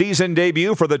makes his season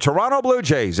debut for the Toronto Blue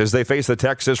Jays as they face the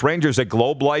Texas Rangers at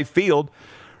Globe Life Field.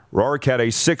 Rourke had a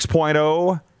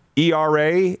 6.0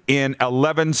 ERA in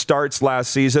 11 starts last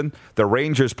season. The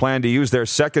Rangers plan to use their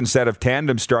second set of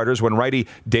tandem starters when righty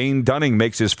Dane Dunning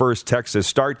makes his first Texas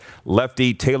start.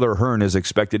 Lefty Taylor Hearn is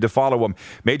expected to follow him.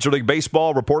 Major League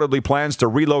Baseball reportedly plans to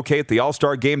relocate the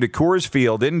All-Star Game to Coors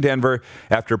Field in Denver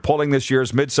after pulling this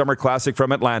year's Midsummer Classic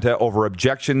from Atlanta over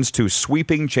objections to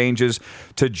sweeping changes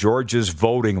to Georgia's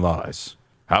voting laws.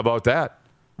 How about that?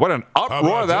 What an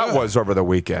uproar that was over the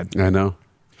weekend. I know.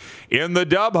 In the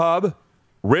Dub Hub,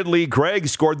 Ridley Gregg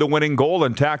scored the winning goal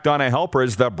and tacked on a helper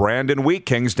as the Brandon Wheat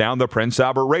Kings down the Prince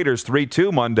Albert Raiders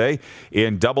 3-2 Monday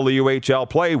in WHL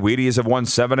play. Wheaties have won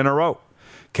 7 in a row.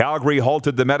 Calgary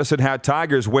halted the Medicine Hat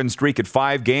Tigers' win streak at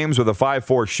 5 games with a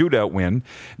 5-4 shootout win.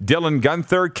 Dylan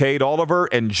Gunther, Cade Oliver,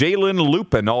 and Jalen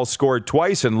Lupin all scored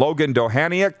twice, and Logan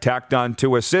Dohaniak tacked on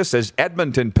 2 assists as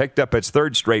Edmonton picked up its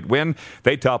 3rd straight win.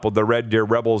 They toppled the Red Deer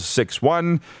Rebels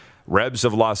 6-1. Rebs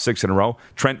have lost 6 in a row.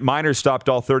 Trent Miner stopped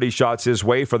all 30 shots his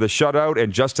way for the shutout,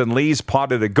 and Justin Lees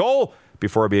potted a goal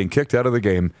before being kicked out of the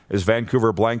game as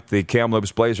Vancouver blanked the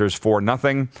Kamloops Blazers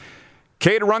 4-0.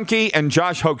 Cade Runke and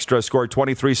Josh Hoekstra scored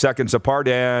 23 seconds apart,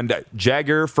 and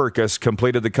Jagger Furcus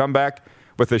completed the comeback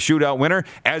with a shootout winner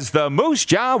as the Moose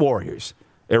Jaw Warriors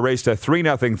erased a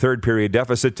 3-0 third-period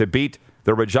deficit to beat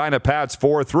the Regina Pats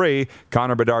 4-3.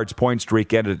 Connor Bedard's point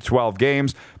streak ended at 12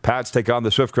 games. Pats take on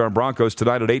the Swift Current Broncos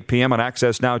tonight at 8 p.m. on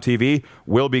Access Now TV.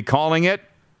 We'll be calling it.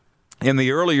 In the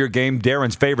earlier game,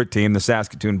 Darren's favorite team, the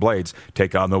Saskatoon Blades,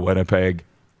 take on the Winnipeg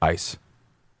Ice.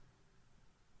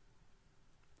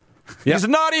 Yep. He's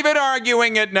not even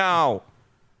arguing it now.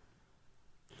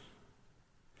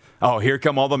 Oh, here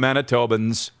come all the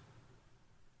Manitobans.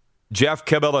 Jeff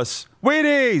Kabilis.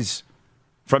 Wheaties!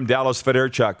 From Dallas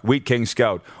Fedorchuk, Wheat King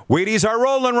Scout. Wheaties are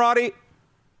rolling, Roddy.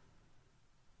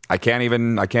 I can't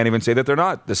even say that they're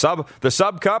not. The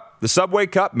Subway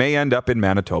Cup may end up in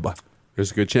Manitoba.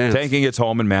 There's a good chance. Taking its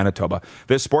home in Manitoba.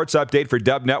 This sports update for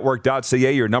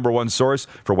dubnetwork.ca, your number one source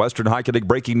for Western Hockey League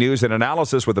breaking news and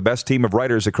analysis with the best team of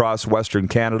writers across Western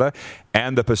Canada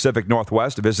and the Pacific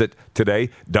Northwest. Visit today,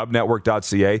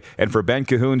 dubnetwork.ca. And for Ben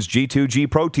Cahoon's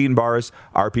G2G protein bars,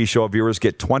 RP Show viewers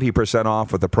get 20%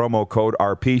 off with the promo code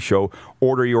RP Show.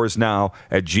 Order yours now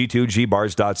at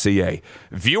g2gbars.ca.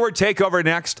 Viewer takeover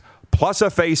next, plus a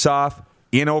face-off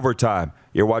in overtime.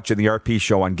 You're watching the RP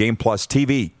Show on Game Plus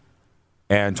TV.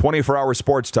 And 24-hour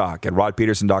sports talk at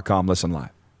rodpeterson.com. Listen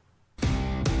live.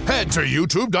 Head to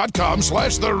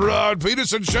youtube.com/The Rod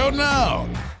Peterson Show now.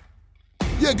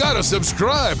 You gotta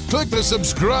subscribe. Click the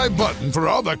subscribe button for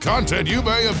all the content you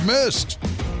may have missed.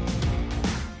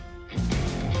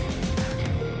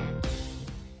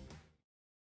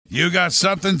 You got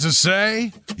something to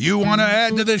say? You want to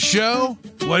add to the show?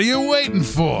 What are you waiting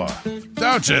for?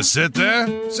 Don't just sit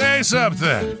there. Say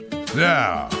something.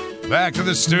 Now, back to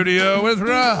the studio with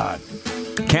Rod.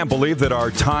 Can't believe that our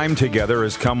time together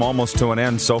has come almost to an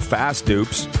end so fast,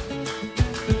 Dupes.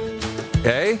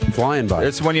 Hey? Flying by.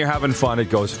 It's when you're having fun, it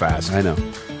goes fast. I know.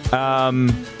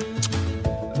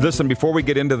 Listen, before we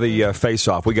get into the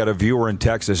face-off, we got a viewer in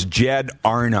Texas, Jed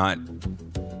Arnott,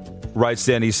 writes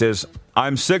in, he says,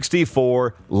 I'm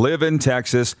 64, live in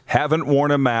Texas, haven't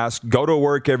worn a mask, go to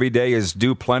work every day as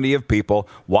do plenty of people.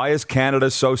 Why is Canada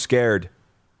so scared?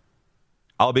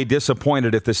 I'll be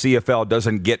disappointed if the CFL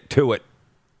doesn't get to it.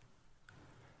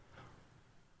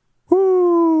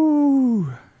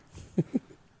 Woo!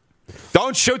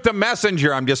 Don't shoot the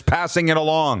messenger. I'm just passing it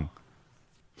along.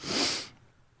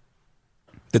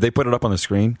 Did they put it up on the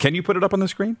screen? Can you put it up on the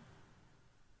screen?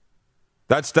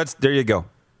 That's there you go.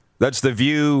 That's the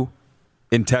view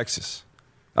in Texas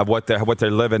of what they're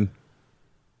living,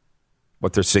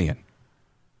 what they're seeing.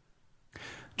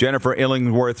 Jennifer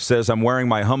Illingworth says, I'm wearing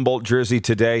my Humboldt jersey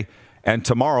today, and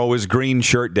tomorrow is Green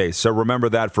Shirt Day. So remember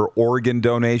that for organ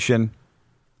donation.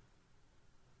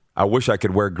 I wish I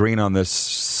could wear green on this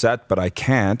set, but I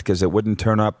can't because it wouldn't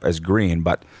turn up as green.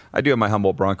 But I do have my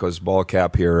Humboldt Broncos ball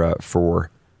cap here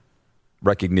for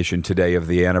recognition today of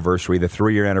the anniversary, the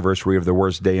 3-year anniversary of the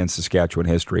worst day in Saskatchewan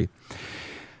history.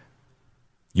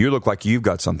 You look like you've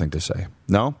got something to say.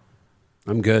 No?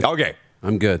 I'm good. Okay.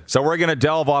 I'm good. So we're going to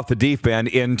delve off the deep end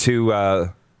into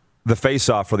the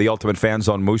face-off for the Ultimate Fan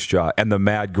Zone Moose Jaw and the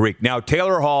Mad Greek. Now,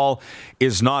 Taylor Hall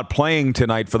is not playing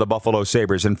tonight for the Buffalo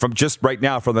Sabres. And from just right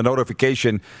now, from the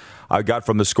notification I got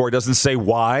from the Score, it doesn't say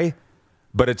why,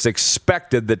 but it's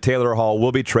expected that Taylor Hall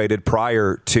will be traded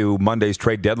prior to Monday's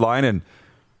trade deadline. And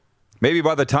maybe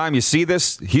by the time you see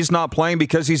this, he's not playing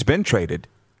because he's been traded.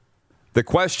 The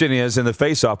question is, in the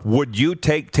face-off, would you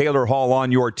take Taylor Hall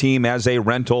on your team as a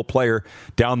rental player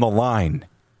down the line?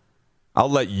 I'll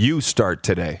let you start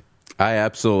today. I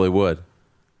absolutely would.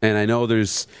 And I know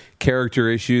there's character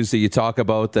issues that you talk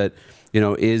about that,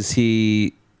 is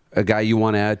he a guy you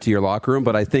want to add to your locker room?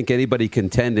 But I think anybody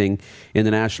contending in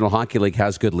the National Hockey League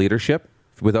has good leadership.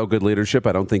 Without good leadership,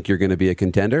 I don't think you're going to be a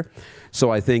contender. So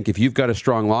I think if you've got a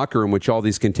strong locker room, which all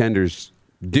these contenders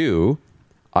do,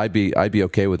 I'd be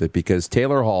okay with it, because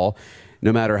Taylor Hall,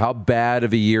 no matter how bad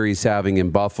of a year he's having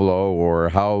in Buffalo or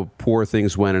how poor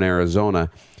things went in Arizona,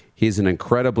 he's an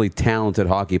incredibly talented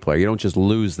hockey player. You don't just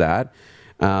lose that.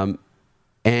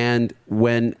 And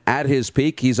when at his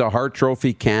peak, he's a Hart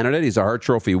Trophy candidate. He's a Hart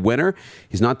Trophy winner.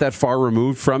 He's not that far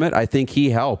removed from it. I think he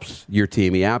helps your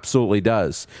team. He absolutely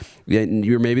does.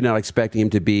 You're maybe not expecting him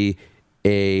to be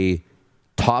a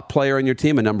top player on your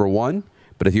team, a number one.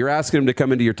 But if you're asking him to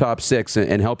come into your top six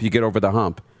and help you get over the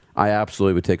hump, I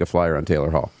absolutely would take a flyer on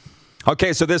Taylor Hall.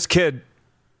 Okay, so this kid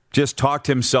just talked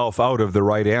himself out of the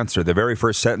right answer. The very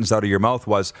first sentence out of your mouth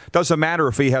was, doesn't matter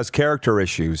if he has character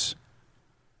issues.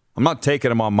 I'm not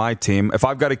taking him on my team. If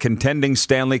I've got a contending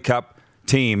Stanley Cup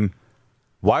team,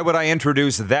 why would I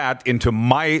introduce that into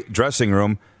my dressing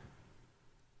room?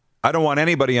 I don't want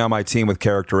anybody on my team with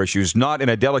character issues, not in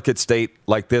a delicate state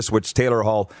like this, which Taylor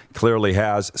Hall clearly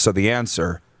has. So the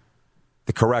answer,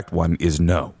 the correct one, is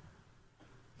no.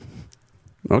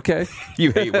 Okay.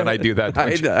 You hate when I do that,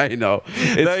 don't you? I know.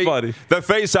 It's funny. The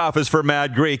face-off is for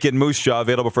Mad Greek in Moose Jaw,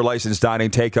 available for licensed dining,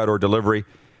 takeout, or delivery.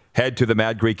 Head to the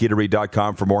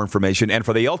madgreekeatery.com for more information. And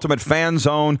for the Ultimate Fan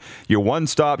Zone, your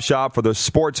one-stop shop for the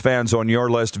sports fans on your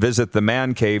list, visit the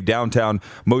Man Cave, downtown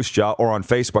Moose Jaw, or on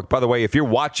Facebook. By the way, if you're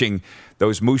watching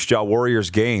those Moose Jaw Warriors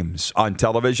games on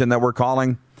television that we're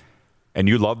calling, and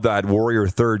you love that Warrior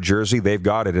 3rd jersey, they've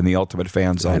got it in the Ultimate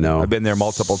Fan Zone. I know. I've been there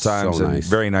multiple times. So nice.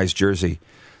 Very nice jersey.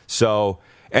 So,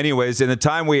 anyways, in the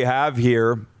time we have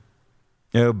here,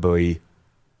 oh boy,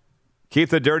 keep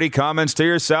the dirty comments to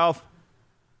yourself.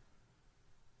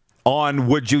 On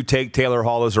would you take Taylor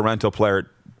Hall as a rental player?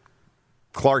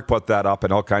 Clark put that up,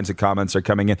 and all kinds of comments are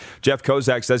coming in. Jeff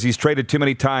Kozak says he's traded too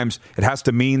many times. It has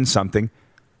to mean something.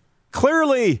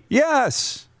 Clearly,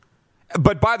 yes.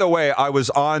 But by the way, I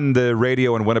was on the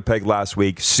radio in Winnipeg last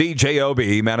week,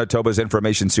 CJOB, Manitoba's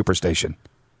information superstation,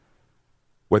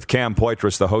 with Cam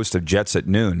Poitras, the host of Jets at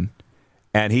Noon,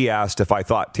 and he asked if I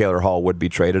thought Taylor Hall would be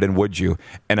traded, and would you?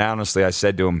 And honestly, I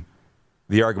said to him,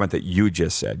 the argument that you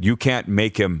just said. You can't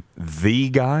make him the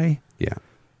guy. Yeah.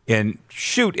 And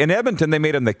shoot, in Edmonton, they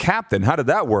made him the captain. How did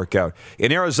that work out?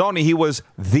 In Arizona, he was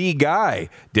the guy.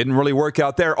 Didn't really work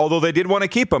out there, although they did want to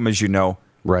keep him, as you know.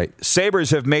 Right. Sabres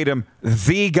have made him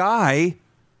the guy,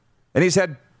 and he's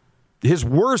had his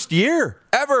worst year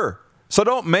ever. So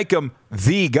don't make him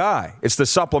the guy. It's the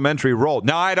supplementary role.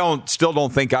 Now, I still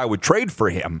don't think I would trade for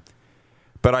him,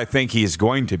 but I think he's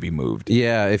going to be moved.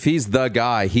 Yeah, if he's the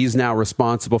guy, he's now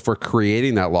responsible for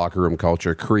creating that locker room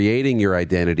culture, creating your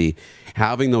identity,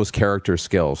 having those character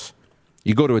skills.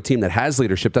 You go to a team that has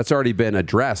leadership, that's already been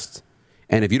addressed.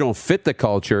 And if you don't fit the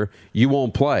culture, you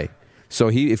won't play. So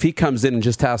if he comes in and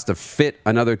just has to fit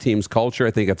another team's culture,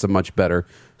 I think it's a much better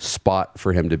spot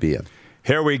for him to be in.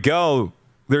 Here we go.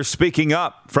 They're speaking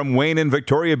up from Wayne in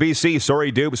Victoria, BC.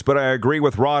 Sorry, Dupes, but I agree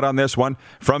with Rod on this one.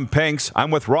 From Pinks, I'm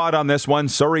with Rod on this one.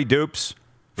 Sorry, Dupes.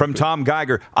 From Tom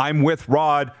Geiger, I'm with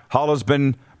Rod. Hall has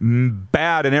been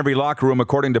bad in every locker room,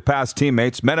 according to past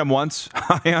teammates. Met him once.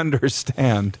 I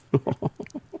understand.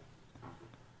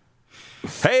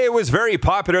 Hey, it was very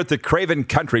popular at the Craven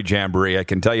Country Jamboree, I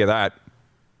can tell you that.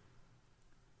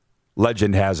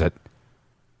 Legend has it.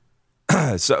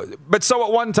 So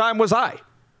at one time was I.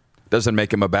 Doesn't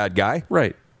make him a bad guy.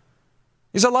 Right.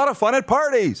 He's a lot of fun at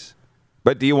parties.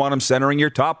 But do you want him centering your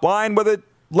top line with a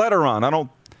letter on? I don't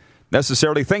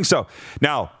necessarily think so.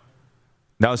 Now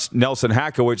Nelson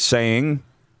Hackowicz saying,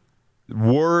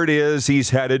 word is he's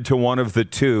headed to one of the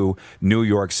two New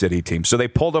York City teams. So they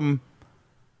pulled him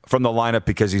from the lineup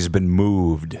because he's been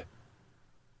moved.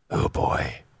 Oh,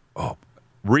 boy. Oh.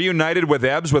 Reunited with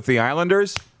Ebbs with the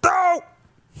Islanders? No!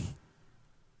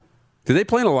 Did they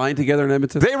play in a line together in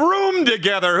Edmonton? They roomed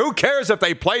together. Who cares if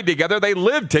they played together? They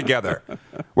lived together.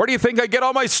 Where do you think I get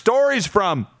all my stories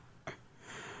from?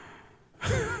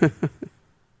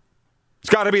 It's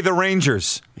got to be the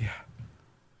Rangers.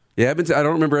 Yeah, Edmonton. I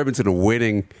don't remember Edmonton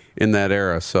winning in that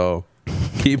era, so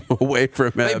keep them away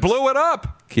from Ebbs. They blew it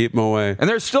up. Keep them away. And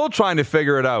they're still trying to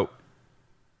figure it out.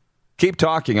 Keep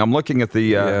talking. I'm looking at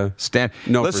the stand.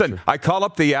 No, listen, sure. I call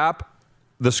up the app,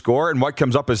 the score, and what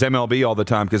comes up is MLB all the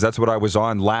time because that's what I was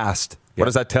on last. Yeah. What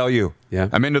does that tell you? Yeah.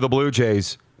 I'm into the Blue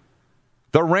Jays.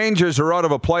 The Rangers are out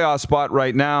of a playoff spot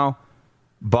right now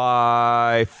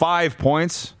by 5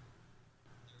 points.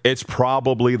 It's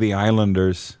probably the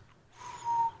Islanders.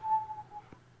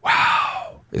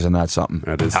 Wow. Isn't that something?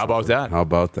 That is. How about that? How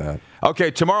about that? Okay,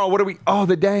 tomorrow, what do we... Oh,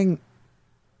 the dang...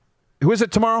 Who is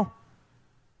it tomorrow?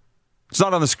 It's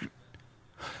not on the screen.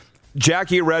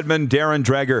 Jackie Redmond, Darren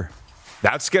Dreger.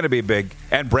 That's going to be big.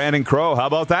 And Brandon Crowe. How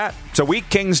about that? It's a week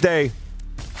King's Day.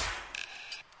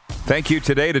 Thank you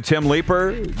today to Tim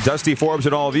Leeper, Dusty Forbes,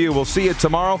 and all of you. We'll see you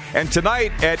tomorrow and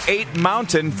tonight at 8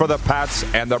 Mountain for the Pats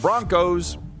and the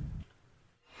Broncos.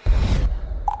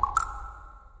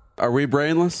 Are we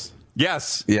brainless?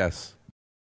 Yes. Yes.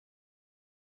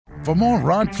 For more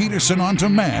Rod Peterson on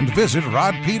demand, visit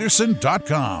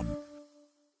rodpeterson.com.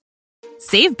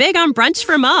 Save big on brunch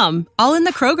for mom, all in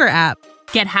the Kroger app.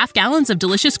 Get half gallons of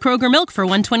delicious Kroger milk for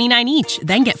 $1.29 each.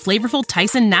 Then get flavorful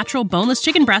Tyson natural boneless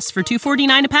chicken breasts for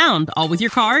 $2.49 a pound, all with your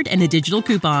card and a digital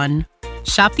coupon.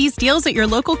 Shop these deals at your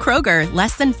local Kroger,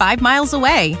 less than 5 miles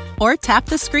away. Or tap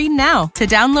the screen now to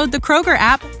download the Kroger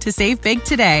app to save big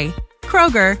today.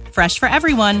 Kroger, fresh for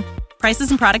everyone. Prices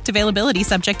and product availability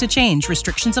subject to change.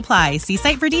 Restrictions apply. See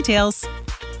site for details.